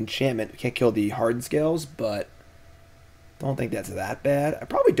a enchantment. We can't kill the Hardened Scales, but don't think that's that bad. I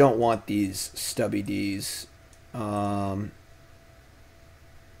probably don't want these Stubby Ds. I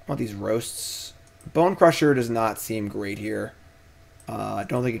want these Roasts. Bonecrusher does not seem great here. I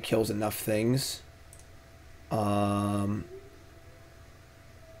don't think it kills enough things. Everything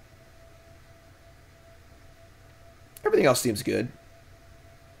else seems good.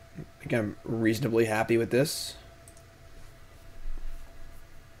 I think I'm reasonably happy with this.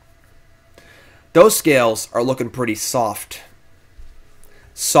 Those scales are looking pretty soft.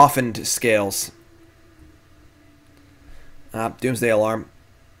 Softened scales. Doomsday Alarm.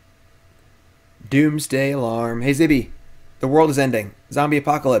 Doomsday Alarm. Hey, Zibby. The world is ending. Zombie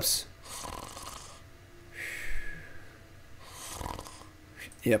apocalypse.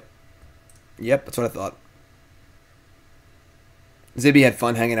 Yep. Yep, that's what I thought. Zibby had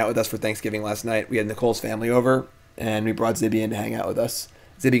fun hanging out with us for Thanksgiving last night. We had Nicole's family over, and we brought Zibby in to hang out with us.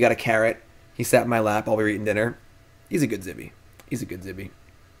 Zibby got a carrot. He sat in my lap while we were eating dinner. He's a good Zibby. He's a good Zibby.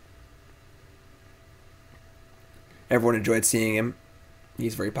 Everyone enjoyed seeing him.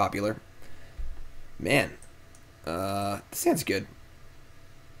 He's very popular. Man. This hand's good.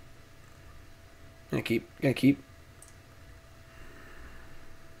 Gonna keep.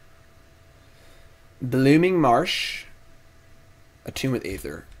 Blooming Marsh. Attune with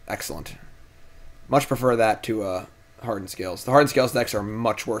Aether. Excellent. Much prefer that to Hardened Scales. The Hardened Scales decks are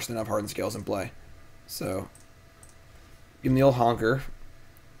much worse than have Hardened Scales in play. So, give him the old honker.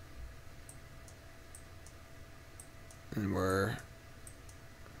 And we're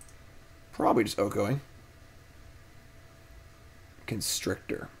probably just Okoing.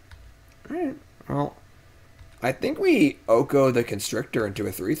 Constrictor. Alright. Well, I think we Oko the Constrictor into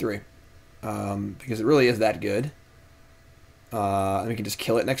a 3/3. Because it really is that good. And we can just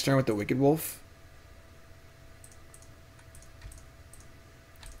kill it next turn with the Wicked Wolf.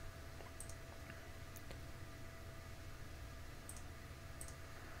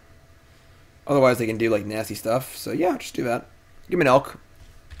 Otherwise, they can do like nasty stuff. So yeah, just do that. Give me an Elk.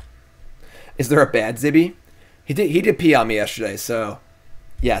 Is there a bad Zibby? He did pee on me yesterday. So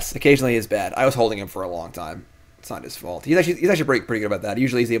yes, occasionally he is bad. I was holding him for a long time. It's not his fault. He's actually pretty good about that.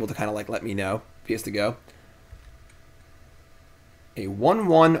 Usually he's able to kind of like let me know if he has to go. A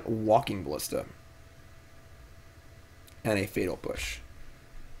 1/1 Walking Ballista. And a Fatal Push.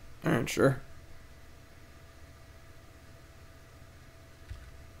 Alright, sure.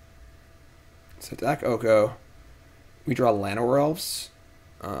 So attack Oko. We draw Llanowar Elves.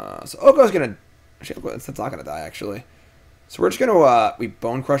 So Oko's gonna... Actually, that's not gonna die, actually. So we're just gonna, we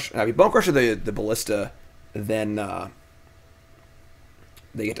Bonecrusher the Ballista, then,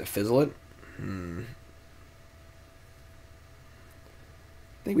 they get to fizzle it. I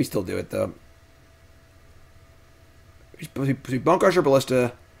think we still do it, though. We Bonecrusher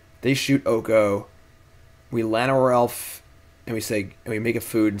Ballista, they shoot Oko, we Llanowar Elf, and we make a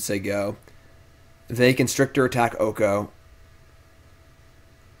food and say go. They Constrictor attack Oko.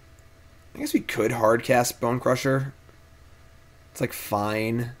 I guess we could hardcast Bonecrusher. It's like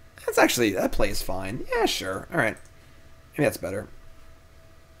fine. That's actually, that play is fine. Yeah, sure. Alright. Maybe that's better.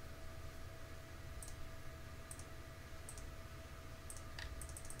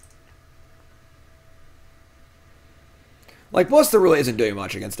 Like, Ballista really isn't doing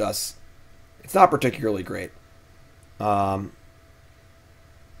much against us. It's not particularly great. Shouldn't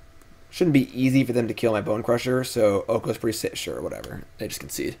be easy for them to kill my Bonecrusher, so Oko's pretty safe. Sure, whatever. They just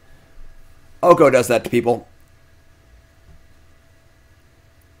concede. Oko does that to people.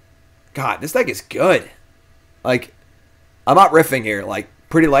 God, this deck is good. Like, I'm not riffing here. Like,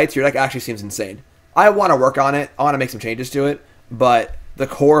 Pretty Lights, your deck actually seems insane. I want to work on it. I want to make some changes to it, but the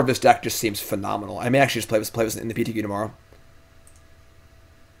core of this deck just seems phenomenal. I may actually just play this in the PTQ tomorrow.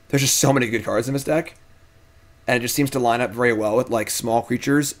 There's just so many good cards in this deck, and it just seems to line up very well with like small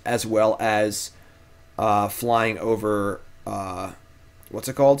creatures as well as flying over what's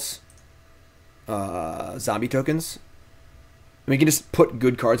it called? Zombie tokens. I mean, you can just put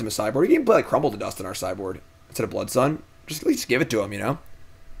good cards in the sideboard. You can play like Crumble to Dust in our sideboard instead of Blood Sun. Just at least give it to him, you know.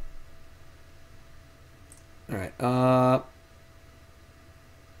 All right.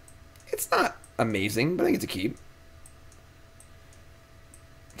 It's not amazing, but I think it's a keep.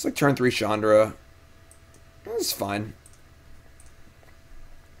 It's like turn 3 Chandra. It's fine.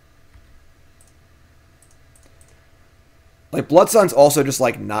 Like, Blood Sun's also just,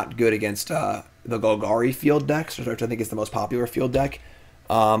 like, not good against the Golgari field decks, which I think is the most popular field deck.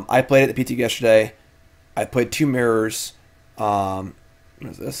 I played it at the PT yesterday. I played 2 mirrors. What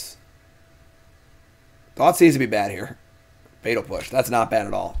is this? Thought seems to be bad here. Fatal Push. That's not bad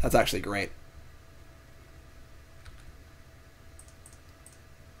at all. That's actually great.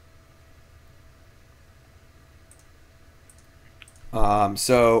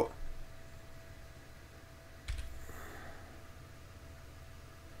 So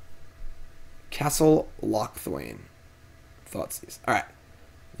Castle Lochthwain. Thoughtseize. Alright.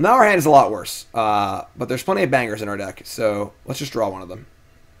 Now our hand is a lot worse. But there's plenty of bangers in our deck, so let's just draw one of them.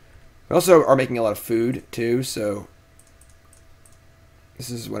 We also are making a lot of food, too, so this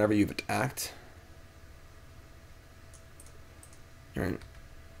is whenever you've attacked. Alright.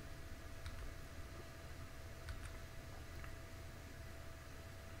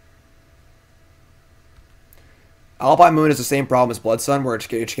 Alpine Moon is the same problem as Blood Sun, where it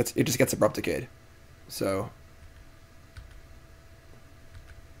just gets Abrupt Decayed. So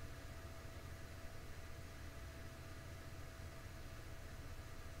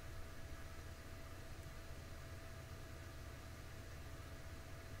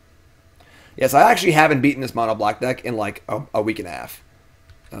yes, I actually haven't beaten this mono black deck in like a week and a half.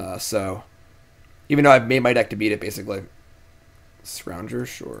 So even though I've made my deck to beat it, basically. Scrounger,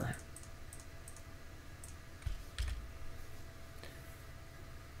 sure.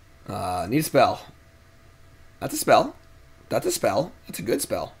 Need a spell. That's a spell. That's a spell. That's a good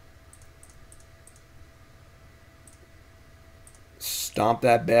spell. Stomp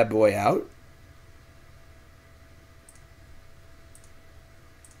that bad boy out.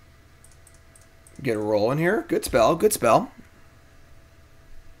 Get a roll in here. Good spell. Good spell.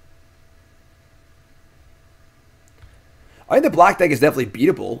 I think the black deck is definitely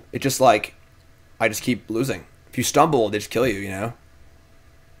beatable. It's just like, I just keep losing. If you stumble, they just kill you, you know?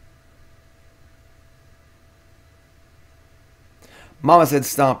 Mama said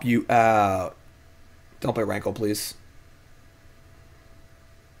stomp you out. Don't play Rankle, please.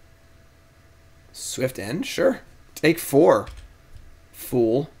 Swift End? Sure. Take 4.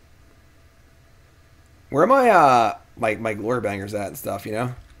 Fool. Where are my Glorybangers at and stuff, you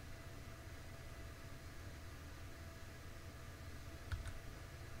know?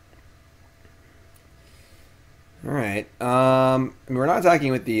 Alright. We're not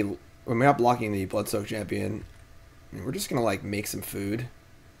attacking with the... We're not blocking the Bloodsoaked Champion. We're just gonna like make some food.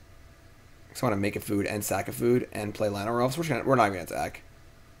 I just want to make a food and sack a food and play Llanowar Elves. We're not gonna attack.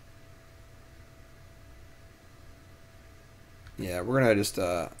 Yeah, we're gonna just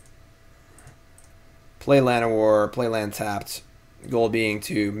play Llanowar, play land tapped, Goal being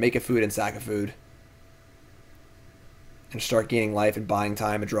to make a food and sack a food. And start gaining life and buying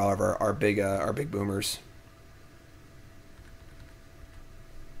time and draw our big boomers.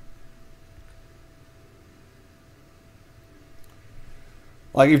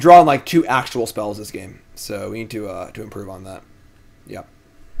 Like, you've drawn like 2 actual spells this game, so we need to improve on that. Yep.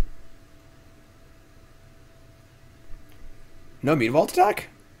 No Meat Vault attack?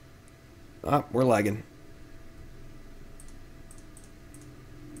 Ah, we're lagging.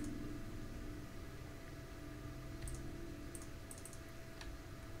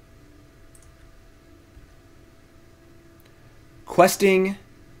 Questing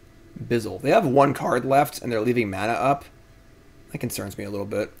Bizzle. They have 1 card left, and they're leaving mana up. That concerns me a little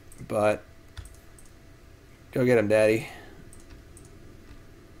bit, but go get him, Daddy.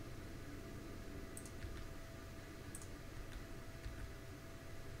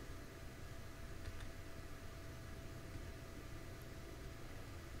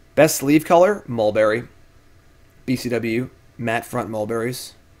 Best sleeve color, mulberry. BCW, matte front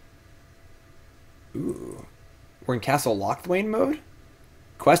mulberries. Ooh. We're in Castle Locthwain mode?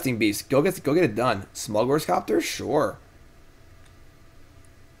 Questing Beast. Go get it done. Smuggler's Copter? Sure.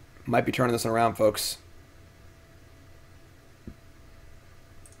 Might be turning this one around, folks.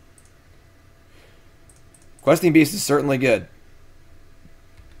 Questing Beast is certainly good.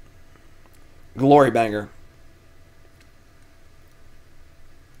 Glorybringer.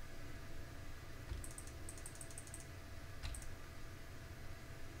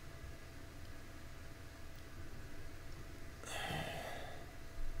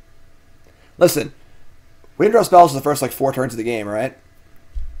 Listen, we didn't draw spells for the first like 4 turns of the game, right?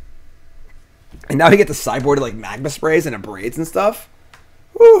 And now we get the sideboard like Magma Sprays and Abrades and stuff.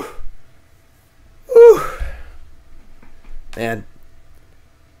 Woo! Woo! Man.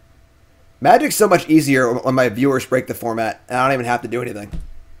 Magic's so much easier when my viewers break the format, and I don't even have to do anything.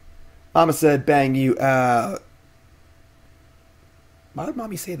 Mama said, bang you out. Why would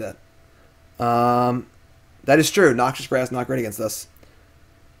Mommy say that? That is true. Noxious Brass not great against us.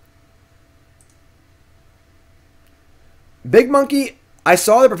 Big Monkey, I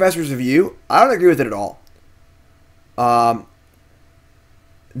saw the professor's review. I don't agree with it at all.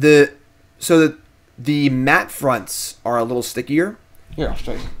 The matte fronts are a little stickier. Here, I'll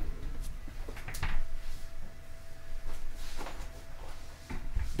show you.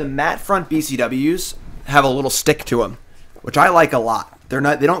 The matte front BCWs have a little stick to them, which I like a lot. They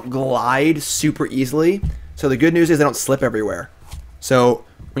don't glide super easily. So the good news is they don't slip everywhere. So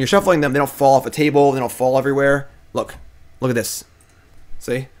when you're shuffling them, they don't fall off a table. They don't fall everywhere. Look at this.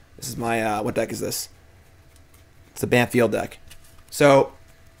 See? This is my, what deck is this? It's a Banfield deck. So,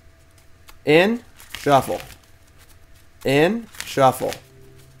 in, shuffle. In, shuffle.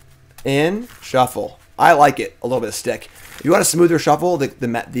 In, shuffle. I like it, a little bit of stick. If you want a smoother shuffle,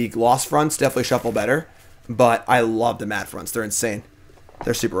 the gloss fronts definitely shuffle better. But I love the matte fronts. They're insane.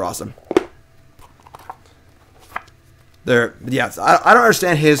 They're super awesome. Yeah, I don't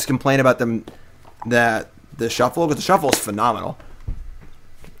understand his complaint about them, that the shuffle, because the shuffle is phenomenal.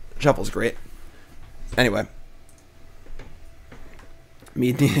 Shuffle's great. Anyway.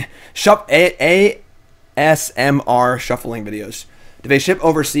 ASMR shuffling videos. Do they ship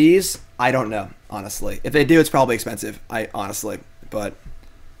overseas? I don't know, honestly. If they do, it's probably expensive. But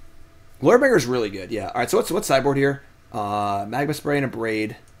Glorybringer is really good. Yeah. All right. So what's sideboard here? Magma Spray and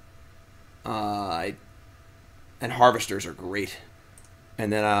Abrade. And Harvesters are great.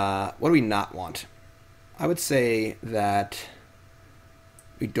 And then what do we not want? I would say that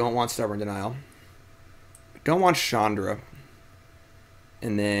we don't want Stubborn Denial. We don't want Chandra.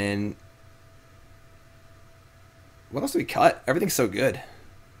 And then what else do we cut? Everything's so good.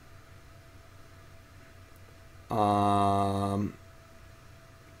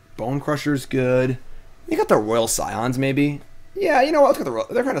 Bonecrusher's good. You got the Royal Scions, maybe. Yeah, you know what? Let's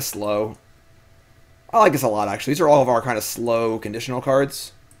get they're kind of slow. I like this a lot, actually. These are all of our kind of slow conditional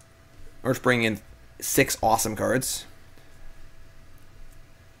cards. We're just bringing in 6 awesome cards.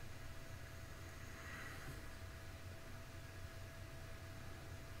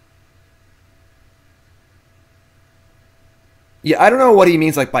 Yeah, I don't know what he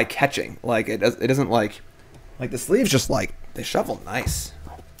means like by catching. Like it doesn't like the sleeves just like they shuffle nice.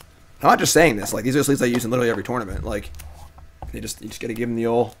 I'm not just saying this. Like these are the sleeves I use in literally every tournament. Like you just gotta give them the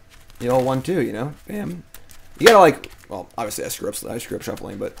old 1-2, you know? Bam. You gotta like, well, obviously I screw up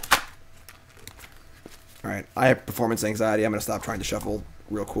shuffling, but all right. I have performance anxiety. I'm gonna stop trying to shuffle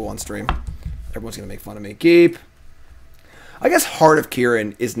real cool on stream. Everyone's gonna make fun of me. Keep. I guess Heart of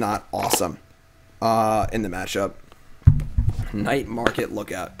Kiran is not awesome in the matchup. Night Market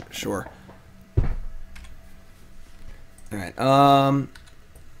Lookout, sure. Alright,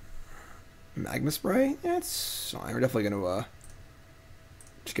 Magma Spray? Yeah, it's fine. We're definitely gonna,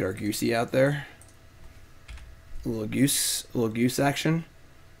 just get our Goosey out there. A little goose action.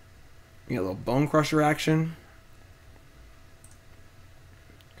 We got a little Bonecrusher action.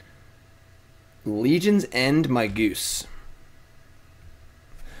 Legion's End my Goose.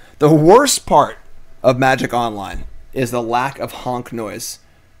 The worst part of Magic Online is the lack of honk noise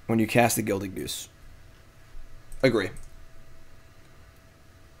when you cast the Gilded Goose. Agree.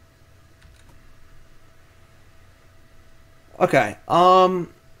 Okay,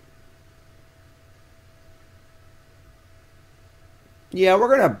 yeah,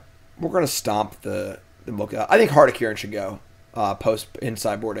 we're gonna stomp the book out. I think Heart of Kiran should go post in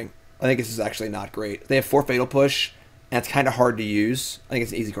sideboarding. I think this is actually not great. They have 4 Fatal Push, and it's kind of hard to use. I think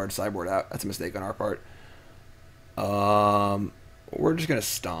it's an easy card to sideboard out. That's a mistake on our part. We're just gonna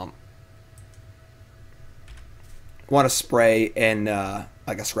stomp. Want to spray in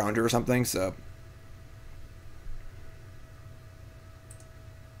like a Scrounger or something, so.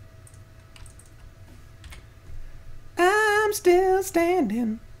 I'm still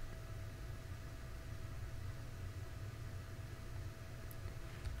standing.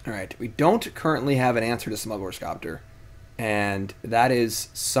 Alright, we don't currently have an answer to Smuggler's Copter, and that is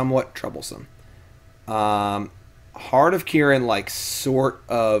somewhat troublesome. Heart of Kiran, like, sort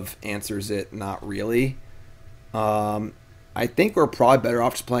of answers it, not really. I think we're probably better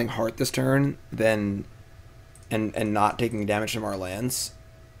off just playing Heart this turn than and not taking damage from our lands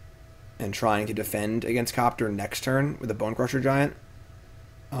and trying to defend against Copter next turn with a Bonecrusher Giant.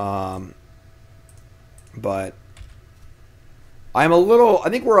 But I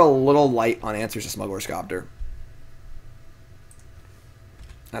think we're a little light on answers to Smuggler's Copter.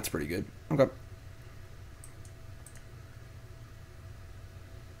 That's pretty good. Okay.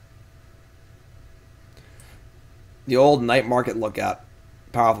 The old Night Market Lookout.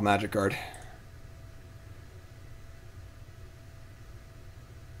 Powerful Magic card.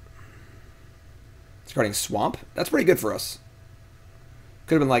 Discarding Swamp. That's pretty good for us.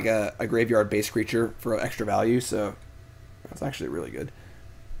 Could have been like a graveyard base creature for extra value, so that's actually really good.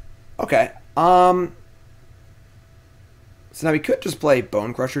 Okay. So now we could just play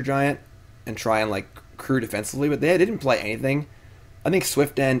Bonecrusher Giant and try and like crew defensively, but they didn't play anything. I think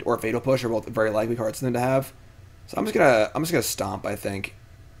Swift End or Fatal Push are both very likely cards for them to have. So I'm just gonna stomp, I think,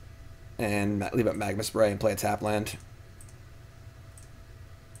 and leave up Magma Spray and play a tap land.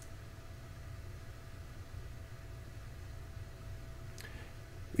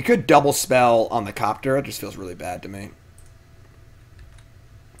 We could double spell on the Copter. It just feels really bad to me.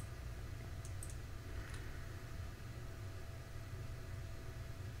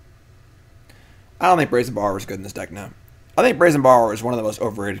 I don't think Brazen Borrower is good in this deck now. I think Brazen Borrower is one of the most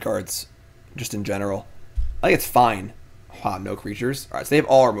overrated cards, just in general. I think it's fine. Wow, no creatures. Alright, so they have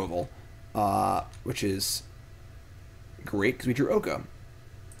all removal, which is great because we drew Oko.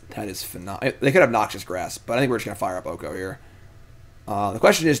 That is phenomenal. They could have Noxious Grasp, but I think we're just going to fire up Oko here. The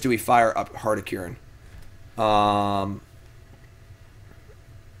question is, do we fire up Heart of Kiran? I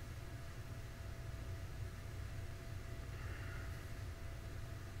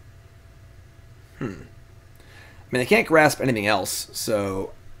mean, they can't grasp anything else,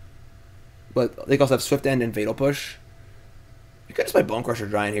 so. But they also have Swift End and Fatal Push. You could just play Bonecrusher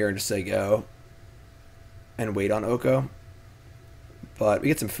Giant here and just say go. And wait on Oko. But we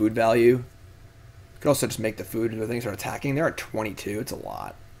get some food value. Could also just make the food into things start attacking. They're at 22. It's a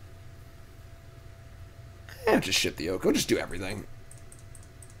lot. Just ship the Oko. Just do everything.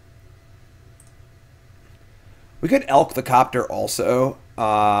 We could Elk the Copter also.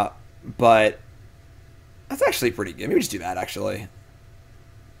 But that's actually pretty good. Maybe we just do that, actually.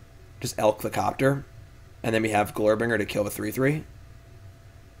 Just Elk the Copter. And then we have Glorybringer to kill the 3/3.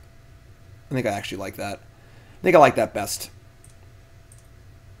 I think I actually like that. I think I like that best.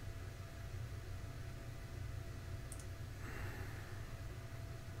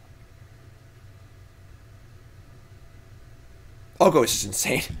 Oko is just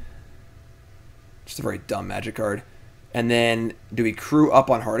insane. Just a very dumb Magic card. And then, do we crew up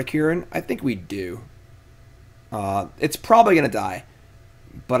on Heart of Kiran? I think we do. It's probably going to die.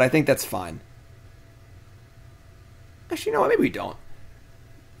 But I think that's fine. Actually, you know what? Maybe we don't.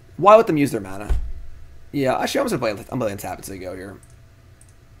 Why let them use their mana? Yeah, actually, I'm going to play tap and say go here.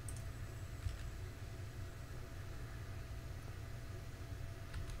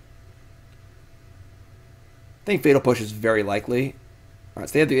 I think Fatal Push is very likely. All right,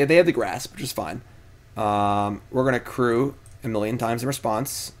 so they have the Grasp, which is fine. We're going to crew a million times in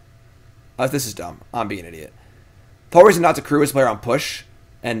response. This is dumb. I'm being an idiot. The whole reason not to crew is to play on push,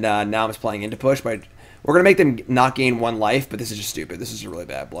 and now I'm just playing into push. But We're going to make them not gain 1 life, but this is just stupid. This is a really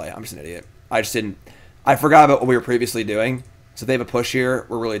bad play. I'm just an idiot. I just didn't... I forgot about what we were previously doing. So if they have a push here,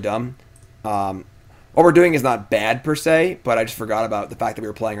 we're really dumb. What we're doing is not bad per se, but I just forgot about the fact that we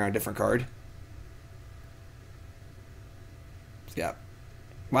were playing around a different card. Yeah.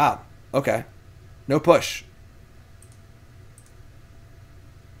 Wow. Okay. No push.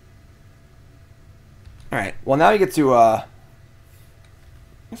 Alright. Well, now we get to... I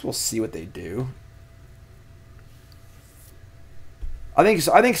guess we'll see what they do. I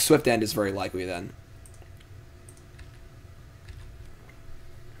think Swift End is very likely then.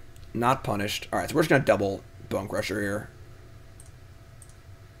 Not punished. Alright, so we're just going to double Bonecrusher here.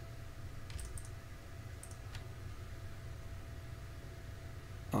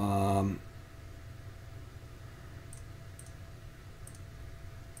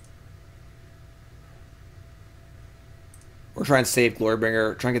 We're trying to save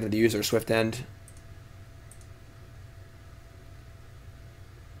Glorybringer, trying to get them to use their Swift End.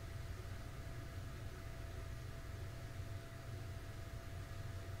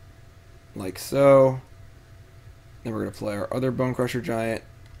 Like so. Then we're going to play our other Bonecrusher Giant.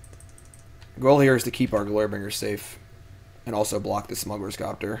 The goal here is to keep our Glorybringer safe and also block the Smuggler's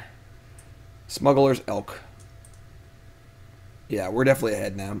Copter. Smuggler's Elk. Yeah, we're definitely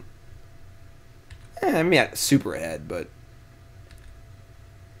ahead now. I mean, not super ahead, but...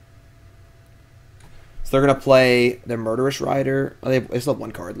 So they're going to play the Murderous Rider. Oh, they still have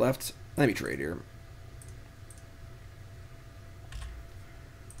 1 card left. Let me trade here.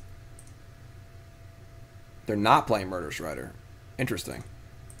 They're not playing Murderous Rider. Interesting.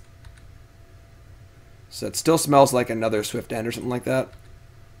 So it still smells like another Swift End or something like that.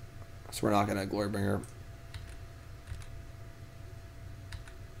 So we're not going to Glorybringer.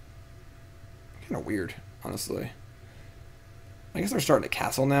 Kind of weird, honestly. I guess they're starting to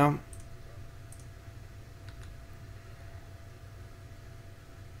castle now.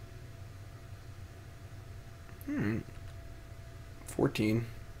 14.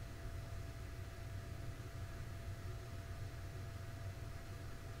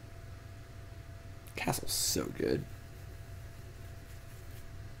 Castle's so good.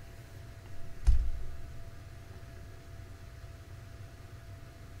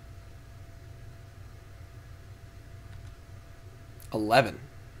 $11.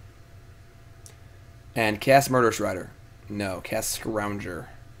 And cast Murderous Rider. No, cast Scrounger.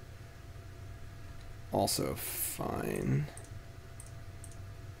 Also fine.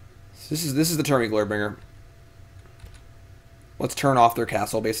 So this is the turn we Glorybringer. Let's turn off their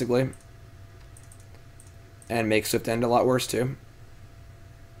castle basically. And make Swift End a lot worse too.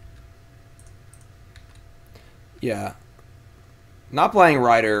 Yeah. Not playing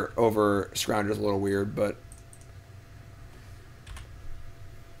Rider over Scrounger is a little weird, but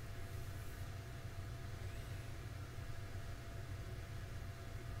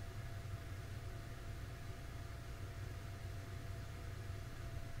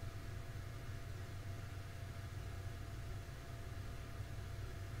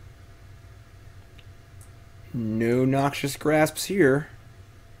no Noxious Grasps here.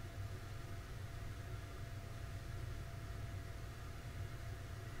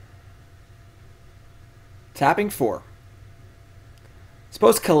 Tapping 4.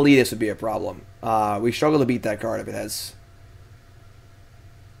 Suppose Kalidas would be a problem. We struggle to beat that card if it has...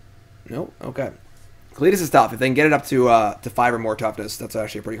 Nope, okay. Kalidas is tough. If they can get it up to 5 or more toughness, that's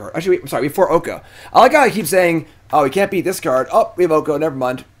actually pretty hard. Actually, I'm sorry, we have 4 Oko. I like how I keep saying, oh, we can't beat this card. Oh, we have Oko, never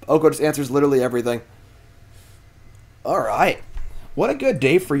mind. Oko just answers literally everything. Alright. What a good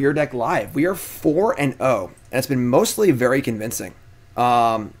day for Your Deck Live. We are 4-0, and it's been mostly very convincing.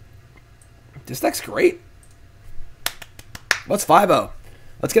 This deck's great. What's 5-0?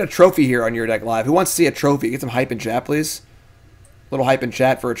 Let's get a trophy here on Your Deck Live. Who wants to see a trophy? Get some hype in chat, please. A little hype in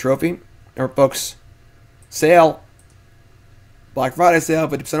chat for a trophy. Remember, folks, sale. Black Friday sale,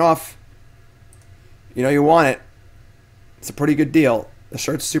 50% off. You know you want it. It's a pretty good deal. The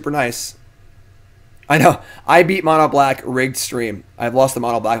shirt's super nice. I know. I beat Mono Black rigged stream. I've lost the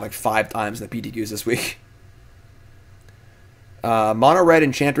Mono Black like 5 times in the PTQs this week. Mono Red,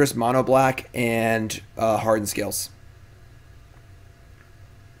 Enchantress, Mono Black, and Hardened Scales.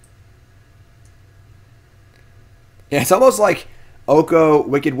 Yeah, it's almost like Oko,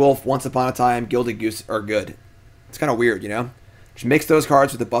 Wicked Wolf, Once Upon a Time, Gilded Goose are good. It's kind of weird, you know? Just mix those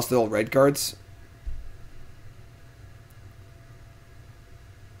cards with the busted old red cards.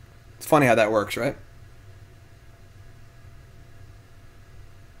 It's funny how that works, right?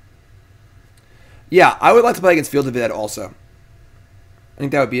 Yeah, I would like to play against Field of Dead also. I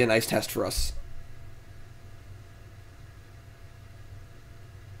think that would be a nice test for us.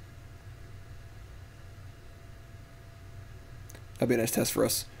 That'd be a nice test for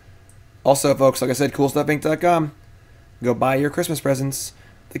us. Also, folks, like I said, coolstuffinc.com. Go buy your Christmas presents.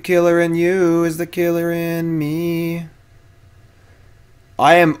 The killer in you is the killer in me.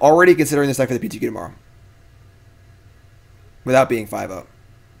 I am already considering this deck for the PTQ tomorrow. Without being 5-0.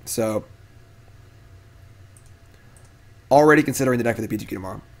 So, already considering the deck for the PTQ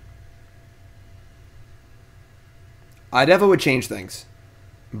tomorrow. I definitely would change things.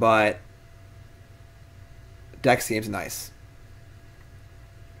 But, deck seems nice.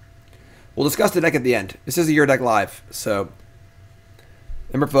 We'll discuss the deck at the end. This is a Your Deck Live, so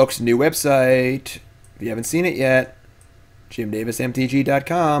remember, folks, new website. If you haven't seen it yet,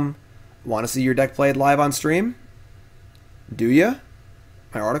 JimDavisMTG.com. Want to see your deck played live on stream? Do ya?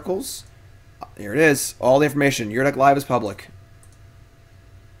 My articles? Here it is. All the information. Your Deck Live is public.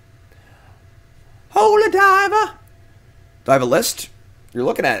 Holy Diver! Do I have a list? You're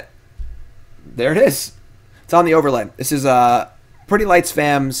looking at it. There it is. It's on the overlay. This is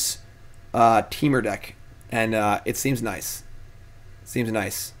PrettyLightsFam's Temur deck, and it seems nice. Seems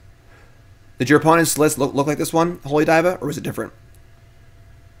nice. Did your opponent's list look like this one, Holy Diva, or was it different?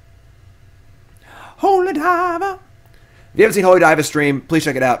 Holy Diva! If you haven't seen Holy Diva stream, please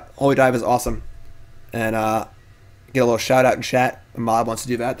check it out. Holy Diva is awesome. And get a little shout out in chat. If Mob wants to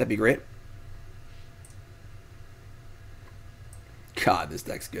do that, that'd be great. God, this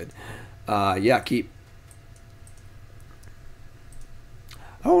deck's good. Yeah, keep.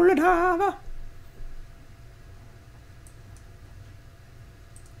 Holy Diva!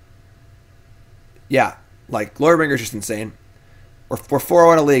 Yeah, like, Glorybringer is just insane. We're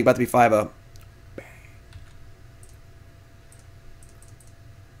 4-0 in a league, about to be 5-0.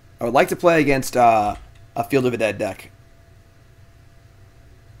 I would like to play against a Field of the Dead deck.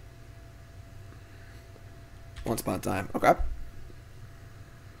 Once upon a time. Okay.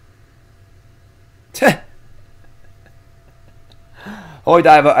 Holy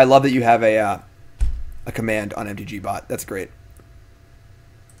Diva, I love that you have a command on MTG bot. That's great.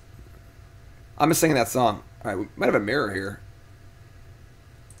 I'm just singing that song. All right, we might have a mirror here.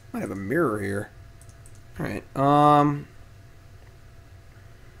 Might have a mirror here. All right. I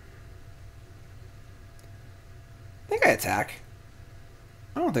think I attack.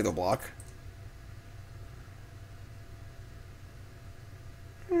 I don't think they'll block.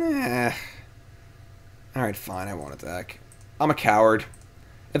 Nah. All right, fine. I won't attack. I'm a coward.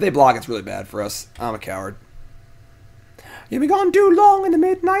 If they block, it's really bad for us. I'm a coward. You've been gone too long in the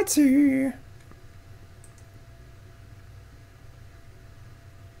midnight sea.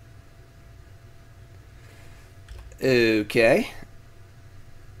 Okay.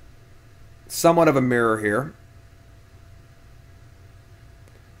 Somewhat of a mirror here.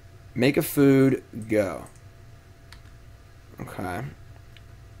 Make a food, go. Okay.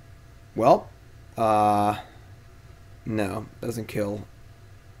 Well, no, doesn't kill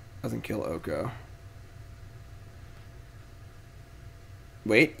Oko.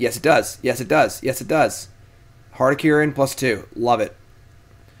 Wait, yes it does. Yes it does. Yes it does. Heart of Kiran +2. Love it.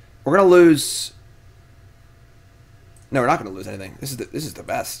 We're gonna lose. No, we're not gonna lose anything. This is the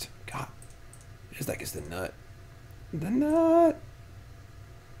best. God, this deck is the nut. The nut.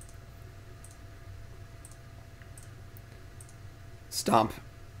 Stomp.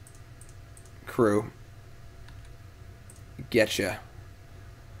 Crew. Getcha.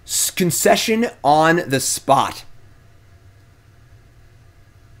 Concession on the spot.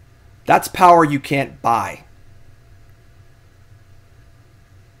 That's power you can't buy.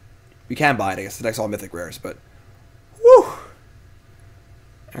 You can buy it, I guess. The deck's all mythic rares, but... Woo!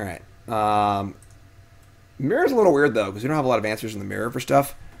 Alright. Mirror's a little weird, though, because we don't have a lot of answers in the mirror for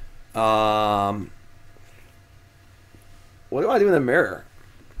stuff. What do I do in the mirror?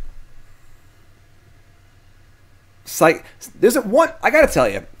 There's one. I gotta tell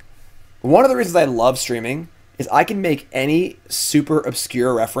you, one of the reasons I love streaming is I can make any super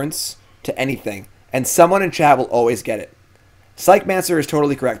obscure reference to anything, and someone in chat will always get it. Psychmancer is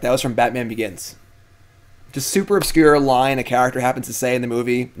totally correct. That was from Batman Begins. Just super obscure line a character happens to say in the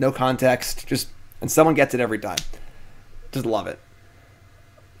movie, no context, and someone gets it every time. Just love it.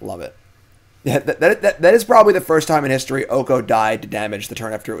 Love it. Yeah, that is probably the first time in history Oko died to damage the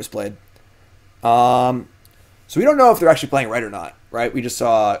turn after it was played. So we don't know if they're actually playing right or not, right? We just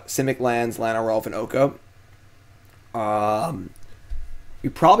saw Simic Lands, Llanowar Elf, and Oko. We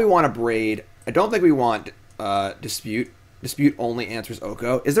probably want Abrade. I don't think we want Dispute. Dispute only answers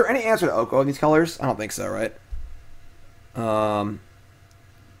Oko. Is there any answer to Oko in these colors? I don't think so, right? I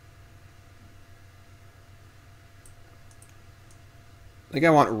think I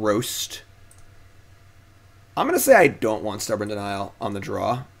want Roast. I'm going to say I don't want Stubborn Denial on the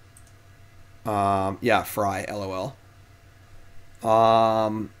draw. Yeah, Fry, LOL.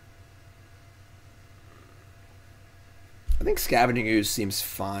 I think Scavenging Ooze seems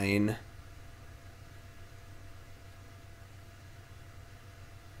fine.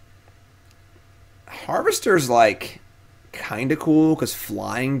 Harvester's like kind of cool because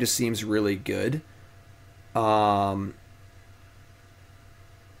flying just seems really good. But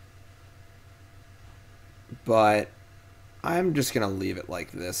I'm just gonna leave it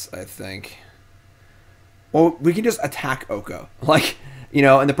like this, I think. Well, we can just attack Oko. Like, you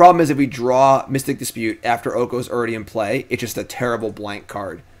know, and the problem is if we draw Mystic Dispute after Oko's already in play, it's just a terrible blank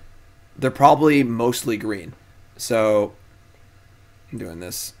card. They're probably mostly green. So, I'm doing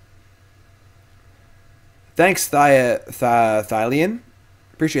this. Thanks, Thylian.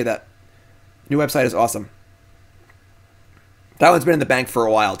 Appreciate that. New website is awesome. That one's been in the bank for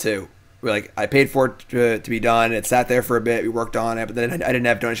a while, too. I paid for it to be done. It sat there for a bit. We worked on it, but then I didn't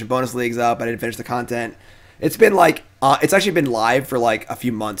have donation bonus leagues up. I didn't finish the content. It's been it's actually been live for like a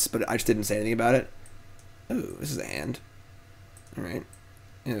few months, but I just didn't say anything about it. Ooh, this is a hand. All right.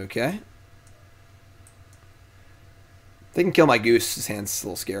 Okay. They can kill my goose. This hand's a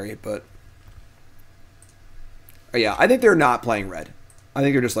little scary, but... Oh, yeah, I think they're not playing red. I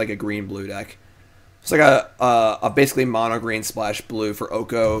think they're just like a green-blue deck. It's like a basically mono-green splash blue for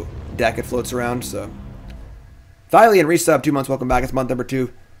Oko deck it floats around, so... Thylian resub, 2 months, welcome back. It's month number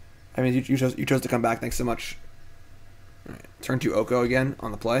 2. I mean, you chose to come back. Thanks so much. All right, turn to Oko again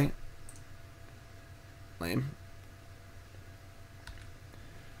on the play. Lame.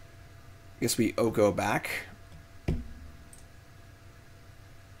 Guess we Oko back.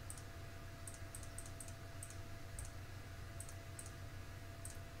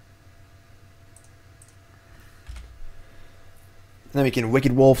 Then we can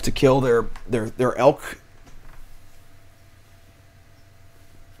Wicked Wolf to kill their elk.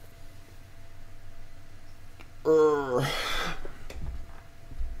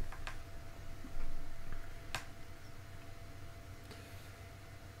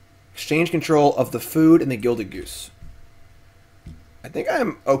 Exchange control of the food and the Gilded Goose. I think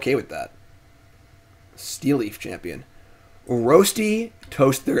I'm okay with that. Steel Leaf Champion. Roasty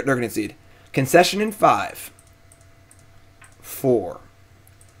Toast. They're going to concede. Concession in 5. 4,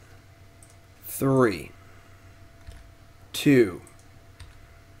 3, 2,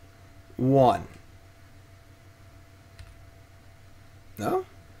 1. No?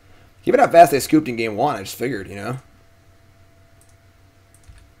 Given how fast they scooped in game 1, I just figured, you know.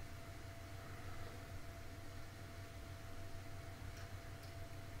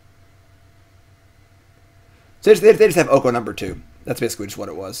 So they just have Oko number 2. That's basically just what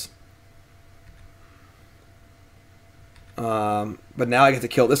it was. But now I get to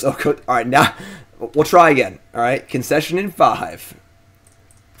kill this Oko. Alright, now we'll try again. Alright, concession in 5,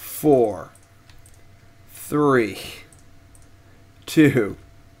 4, 3, 2,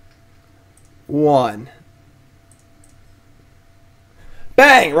 1.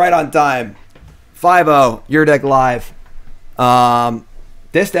 Bang! Right on time. 5-0. Your deck live.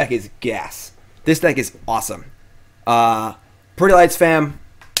 This deck is gas. This deck is awesome. Pretty Lights fam.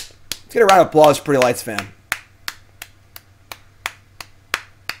 Let's get a round of applause for Pretty Lights fam.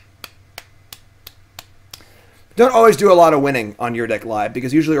 Don't always do a lot of winning on Your Deck Live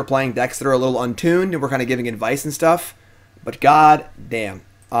because usually we're playing decks that are a little untuned and we're kind of giving advice and stuff. But god damn.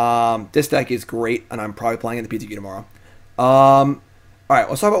 This deck is great and I'm probably playing in the PTQ tomorrow. Alright,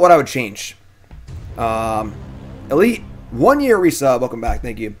 let's talk about what I would change. Elite, 1 year resub. Welcome back.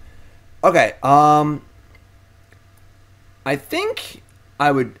 Thank you. Okay. I think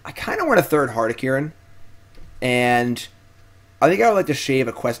I kind of want a third Heart of Kiran. And I think I would like to shave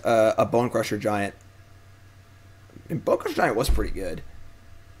a Bonecrusher Giant. And Bonecrusher Giant was pretty good.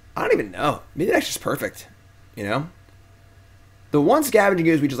 I don't even know. Maybe that's just perfect. You know? The one Scavenging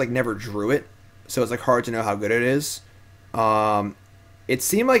Ooze, we just, like, never drew it. So it's, like, hard to know how good it is. It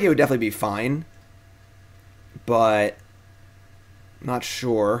seemed like it would definitely be fine. But I'm not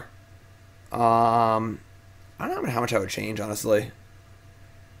sure. I don't know how much I would change, honestly.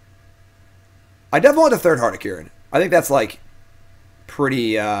 I definitely want the third Heart of Kiran. I think that's, like,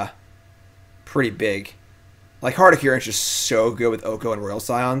 pretty big. Like, Heart of Kiran is just so good with Oko and Royal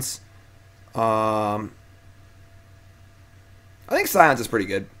Scions. I think Scions is pretty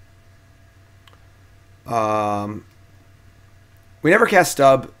good. We never cast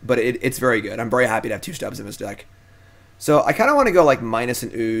Stub, but it's very good. I'm very happy to have 2 Stubs in this deck. So I kind of want to go like minus an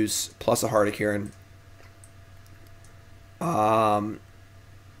Ooze plus a Heart of Kiran. I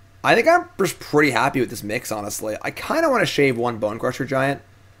think I'm just pretty happy with this mix, honestly. I kind of want to shave 1 Bonecrusher Giant,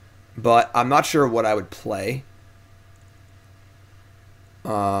 but I'm not sure what I would play.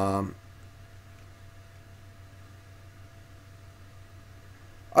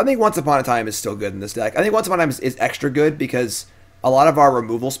 I think Once Upon a Time is still good in this deck. I think Once Upon a Time is extra good because a lot of our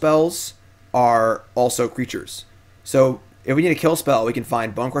removal spells are also creatures. So if we need a kill spell, we can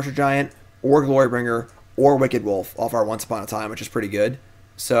find Bonecrusher Giant or Glorybringer or Wicked Wolf off our Once Upon a Time, which is pretty good.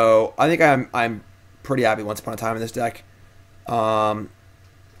 So I think I'm pretty happy Once Upon a Time in this deck. Otherwise,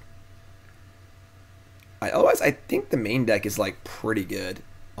 I think the main deck is like pretty good,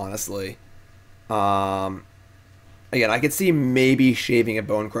 honestly. Again, I could see maybe shaving a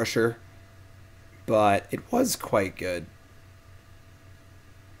Bonecrusher, but it was quite good.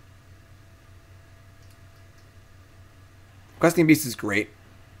 Questing Beast is great.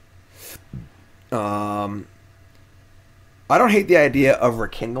 I don't hate the idea of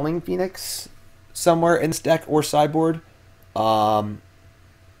Rekindling Phoenix somewhere in this deck or sideboard. I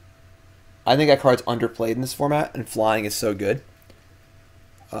think that card's underplayed in this format, and flying is so good.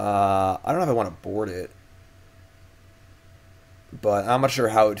 I don't know if I want to board it, but I'm not sure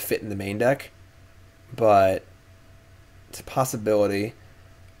how it would fit in the main deck. But it's a possibility.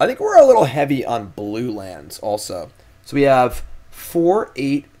 I think we're a little heavy on blue lands also. So we have 4,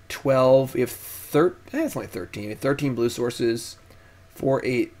 8, 12. We have it's only 13. We have 13 blue sources. 4,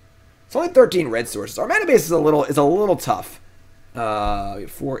 8. It's only 13 red sources. Our mana base is a little tough. We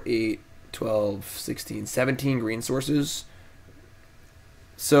have 4, 8, 12, 16, 17 green sources.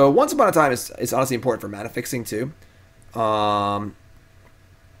 So Once Upon a Time is honestly important for mana fixing too. So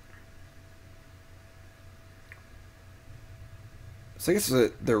I guess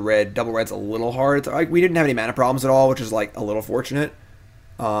the red, double red's a little hard. We didn't have any mana problems at all, which is like a little fortunate.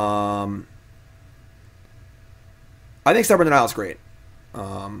 I think Stubborn Denial is great.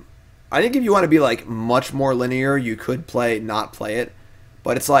 I think if you want to be like much more linear, you could not play it.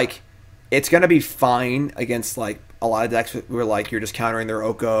 But it's like, it's going to be fine against like a lot of decks where like you're just countering their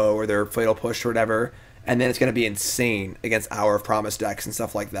Oko or their Fatal Push or whatever. And then it's going to be insane against Hour of Promise decks and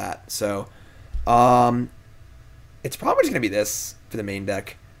stuff like that. So, it's probably just going to be this for the main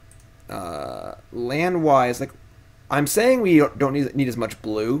deck. Land-wise, like, I'm saying we don't need as much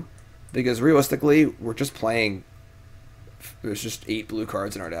blue, because realistically, we're just playing... There's just 8 blue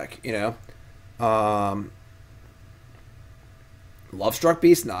cards in our deck, you know? Lovestruck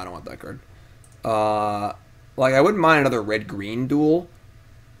Beast? No, I don't want that card. Like, I wouldn't mind another red-green duel,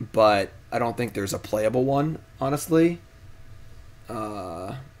 but I don't think there's a playable one, honestly.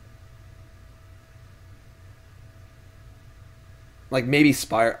 Like maybe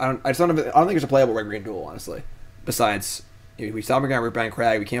Spire. I don't think there's a playable red green duel, honestly. Besides, we Stomping Ground, Rootbound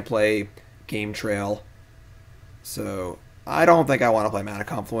Crag. We can't play Game Trail, so I don't think I want to play Mana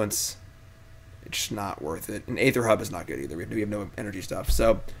Confluence. It's just not worth it. And Aether Hub is not good either. We have no energy stuff.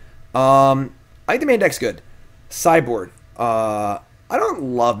 So, I think the main deck's good. Sideboard. I don't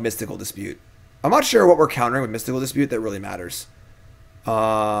love Mystical Dispute. I'm not sure what we're countering with Mystical Dispute that really matters.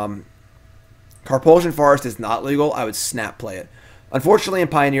 Carpulsion Forest is not legal. I would snap play it. Unfortunately, in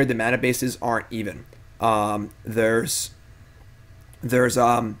Pioneer, the mana bases aren't even. There's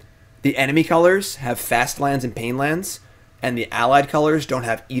the enemy colors have fast lands and pain lands, and the allied colors don't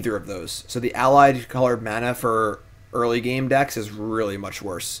have either of those. So the allied colored mana for early game decks is really much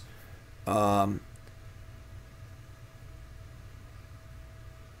worse. Mana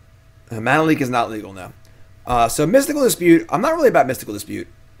Leak is not legal now. So Mystical Dispute, I'm not really about Mystical Dispute.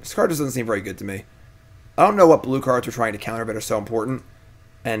 This card just doesn't seem very good to me. I don't know what blue cards we're trying to counter that are so important.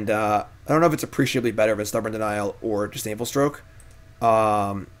 And I don't know if it's appreciably better than Stubborn Denial or Disdainful Stroke. So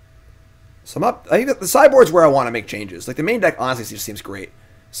I think that the sideboard's where I want to make changes. Like the main deck honestly just seems great.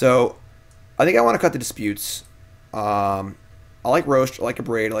 So I think I want to cut the disputes. I like Roast, I like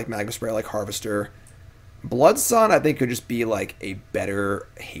Abrade, I like Magma Spray, I like Harvester. Blood Sun I think could just be like a better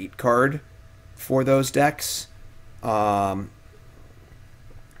hate card for those decks.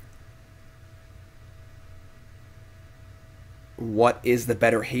 What is the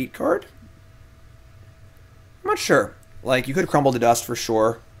better hate card? I'm not sure. Like, you could Crumble to Dust for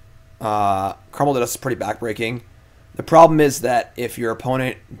sure. Crumble to Dust is pretty backbreaking. The problem is that if your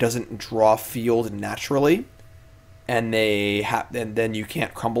opponent doesn't draw field naturally, and then you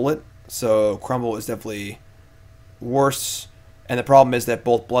can't crumble it. So Crumble is definitely worse. And the problem is that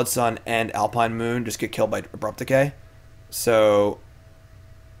both Blood Sun and Alpine Moon just get killed by Abrupt Decay. So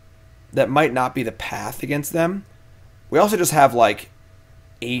that might not be the path against them. We also just have like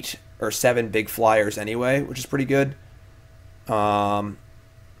 8 or 7 big flyers anyway, which is pretty good. I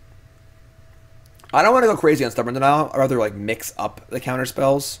don't want to go crazy on Stubborn Denial. I'd rather like mix up the counter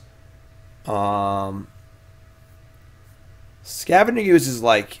spells. Scavenging Ooze is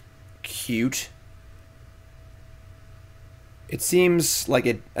like cute. It seems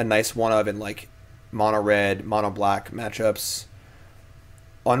like a nice one of in like mono red, mono black matchups.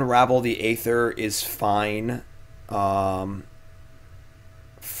 Unravel the Aether is fine.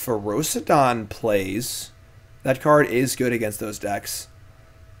 Ferocidon plays. That card is good against those decks.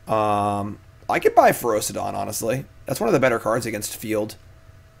 I could buy Ferocidon, honestly. That's one of the better cards against field.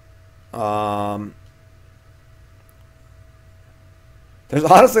 There's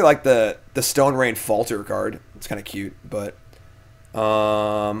honestly like the Stone Rain Falter card. It's kind of cute, but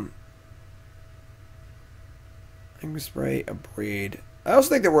Magma Spray, Abrade. I also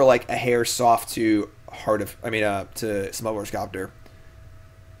think that we're like a hair soft to to Smuggler's Copter.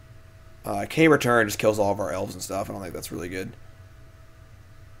 K Return just kills all of our elves and stuff. I don't think that's really good.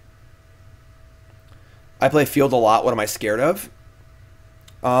 I play field a lot. What am I scared of?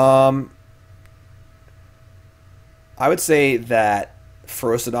 I would say that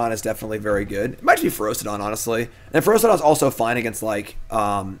Ferocidon is definitely very good. It might be Ferocidon, honestly. And Ferocidon is also fine against all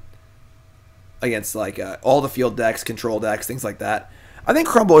the field decks, control decks, things like that. I think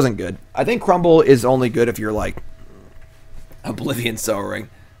Crumble isn't good. I think Crumble is only good if you're like Oblivion Sowering.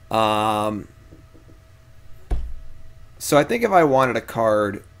 So I think if I wanted a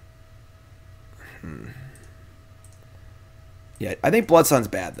card, yeah, I think Blood Sun's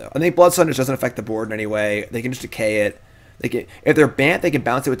bad though. I think Blood Sun just doesn't affect the board in any way. They can just decay it. If they're Bant, they can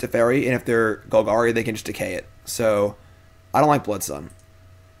bounce it with Teferi, and if they're Golgari, they can just decay it. So I don't like Blood Sun.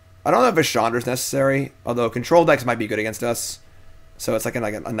 I don't know if a Chandra is necessary, although control decks might be good against us. So it's like a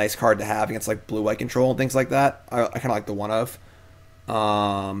nice card to have against like blue-white control and things like that. I kind of like the one of.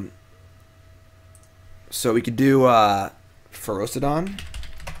 So we could do Ferocidon.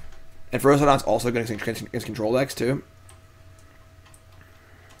 And Ferocidon's also good against control decks too.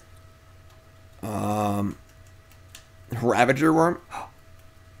 Ravager Worm.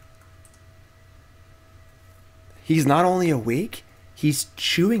 He's not only awake, he's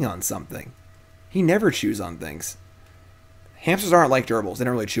chewing on something. He never chews on things. Hamsters aren't like gerbils. They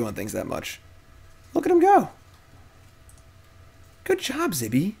don't really chew on things that much. Look at him go. Good job,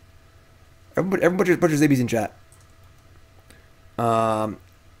 Zibby. Everybody put your Zibbies in chat.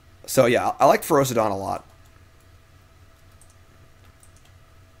 So yeah, I like Ferocidon a lot.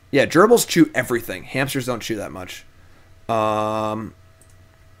 Yeah, gerbils chew everything. Hamsters don't chew that much. And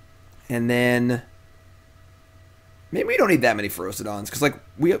then maybe we don't need that many Ferocidons because like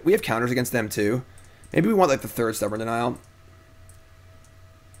we have counters against them too. Maybe we want like the third Stubborn Denial.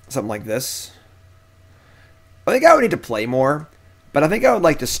 Something like this. I think I would need to play more, but I think I would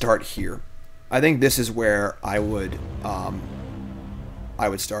like to start here. I think this is where I would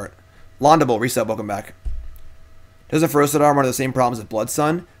start. Londable, reset, welcome back. Does a Ferocidon run the same problems as Blood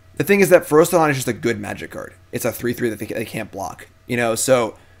Sun? The thing is that Ferocidon is just a good magic card. It's a 3/3 that they can't block. You know,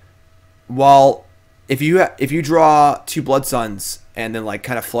 so while if you draw 2 Blood Suns and then like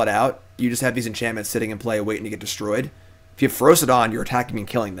kind of flood out, you just have these enchantments sitting in play waiting to get destroyed. If you have Ferocidon, you're attacking and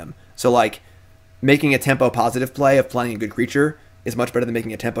killing them. So like making a tempo positive play of playing a good creature is much better than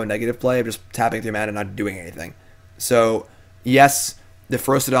making a tempo negative play of just tapping through mana and not doing anything. So yes, the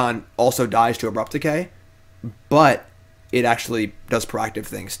Ferocidon also dies to Abrupt Decay, but it actually does proactive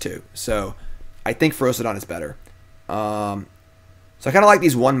things too. So I think Ferocidon is better. So I kind of like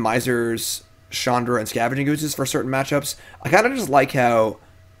these one Misers, Chandra, and Scavenging Oozes for certain matchups. I kind of just like how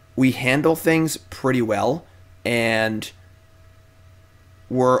we handle things pretty well, and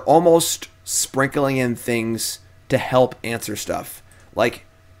we're almost sprinkling in things to help answer stuff. Like,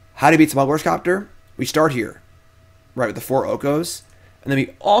 how to beat Smuggler's Copter? We start here, right, with the 4 Okos, and then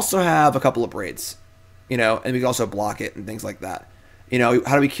we also have a couple of Braids. You know, and we can also block it and things like that. You know,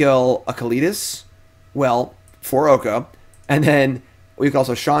 how do we kill a Kalidas? Well, 4 Oko. And then we can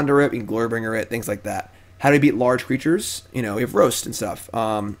also Chandra it, we can Glorybringer it, things like that. How do we beat large creatures? You know, we have Roast and stuff.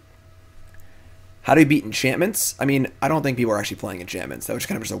 How do we beat enchantments? I mean, I don't think people are actually playing enchantments. That was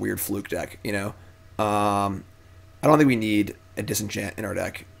kind of just a weird fluke deck, you know. I don't think we need a disenchant in our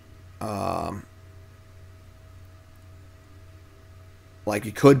deck. Like,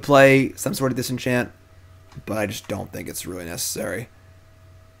 you could play some sort of disenchant, but I just don't think it's really necessary.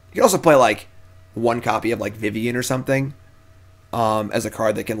 You can also play, like, one copy of, like, Vivian or something as a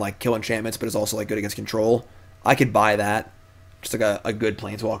card that can, like, kill enchantments, but is also, like, good against control. I could buy that. Just, like, a good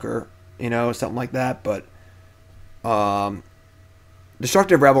Planeswalker, you know, something like that. But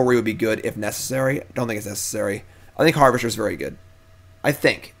Destructive Revelry would be good if necessary. I don't think it's necessary. I think Harvester is very good. I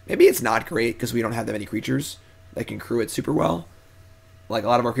think. Maybe it's not great because we don't have that many creatures that can crew it super well. Like, a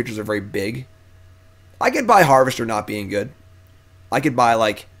lot of our creatures are very big. I could buy Harvester not being good. I could buy,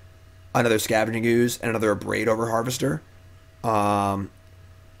 like, another Scavenging Ooze and another Abrade over Harvester.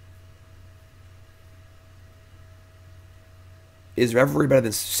 Is Revelry better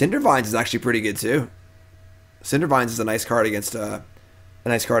than... Cindervines is actually pretty good, too. Cindervines is a nice card against a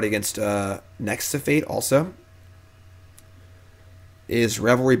nice card against Next to Fate also. Is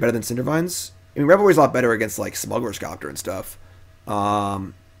Revelry better than Cindervines? I mean, Revelry's a lot better against like Smuggler's Copter and stuff.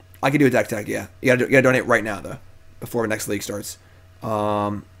 I could do a deck tech, yeah. You gotta donate right now though, before the next league starts.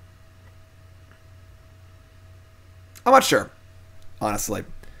 I'm not sure, honestly.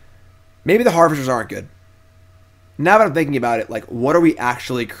 Maybe the Harvesters aren't good. Now that I'm thinking about it, like, what are we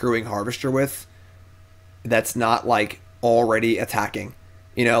actually crewing Harvester with that's not, like, already attacking?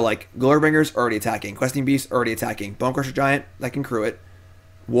 You know, like, Glorybringer's already attacking. Questing Beast already attacking. Bonecrusher Giant, that can crew it.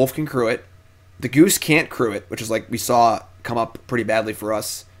 Wolf can crew it. The Goose can't crew it, which is, like, we saw come up pretty badly for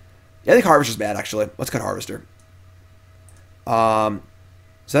us. Yeah, I think Harvester's bad, actually. Let's cut Harvester.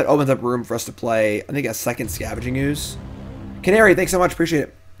 So that opens up room for us to play, I think, a second Scavenging Ooze. Canary, thanks so much. Appreciate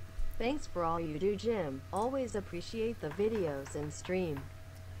it. Thanks for all you do, Jim. Always appreciate the videos and stream.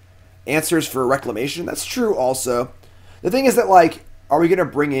 Answers for Reclamation. That's true also. The thing is that, like, are we going to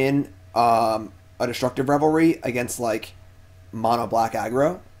bring in a Destructive Revelry against, like, mono black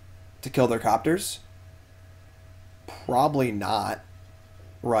aggro to kill their Copters? Probably not.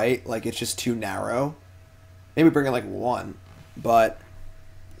 Right? Like, it's just too narrow. Maybe bring in, like, one. But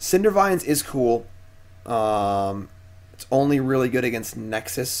Cindervines is cool. It's only really good against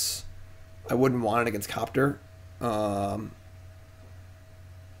Nexus. I wouldn't want it against Copter. War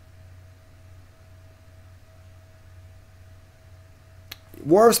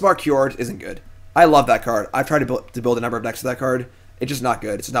of Smart Cures isn't good. I love that card. I've tried to build a number of decks with that card. It's just not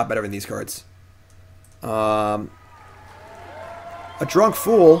good. It's not better than these cards. A Drunk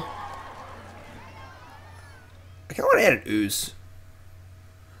Fool. I kind of want to add an Ooze.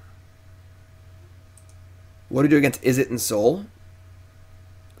 What do we do against Is It and Soul?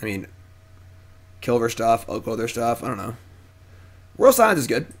 I mean, kill their stuff, Oko their stuff. I don't know. Royal Scions is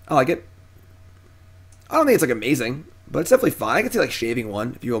good. I like it. I don't think it's like amazing, but it's definitely fine. I could see like shaving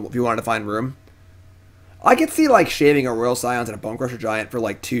one if you wanted to find room. I could see like shaving a Royal Scions and a Bonecrusher Giant for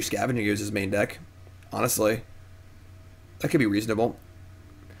like 2 Scavenging Oozes main deck. Honestly, that could be reasonable.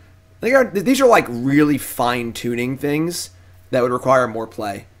 These are like really fine tuning things that would require more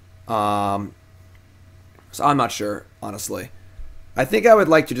play. So I'm not sure, honestly. I think I would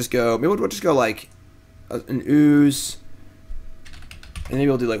like to just go... Maybe we'll just go, like, an Ooze. And maybe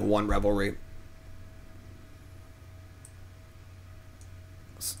we'll do, like, 1 Revelry.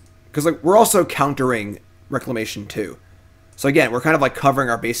 Because, like, we're also countering Reclamation, too. So, again, we're kind of, like, covering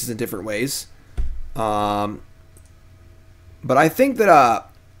our bases in different ways. But I think that...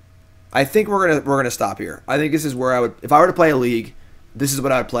 I think we're gonna stop here. I think this is where I would... If I were to play a league, this is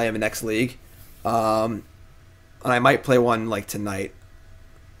what I would play in the next league. And I might play one like tonight.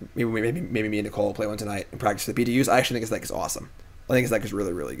 Maybe me and Nicole will play one tonight and practice the PTUs. I actually think this deck is awesome. I think this deck is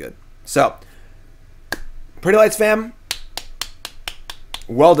really, really good. So, Pretty Lights fam,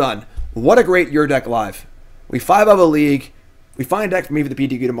 well done. What a great Your Deck Live. We 5-0 a league. We find a deck for me for the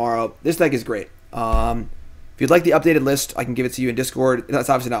PTQ tomorrow. This deck is great. If you'd like the updated list, I can give it to you in Discord. That's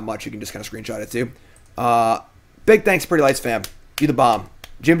obviously not much. You can just kind of screenshot it too. Big thanks, Pretty Lights fam. You the bomb.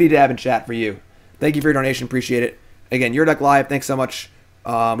 Jim D. Dab in chat for you. Thank you for your donation. Appreciate it. Again, Your Deck Live. Thanks so much.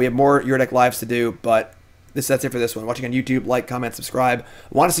 We have more Your Deck Lives to do, but that's it for this one. Watching on YouTube, like, comment, subscribe.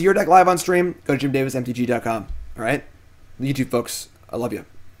 Want to see Your Deck Live on stream? Go to jimdavismtg.com. All right? YouTube folks, I love you.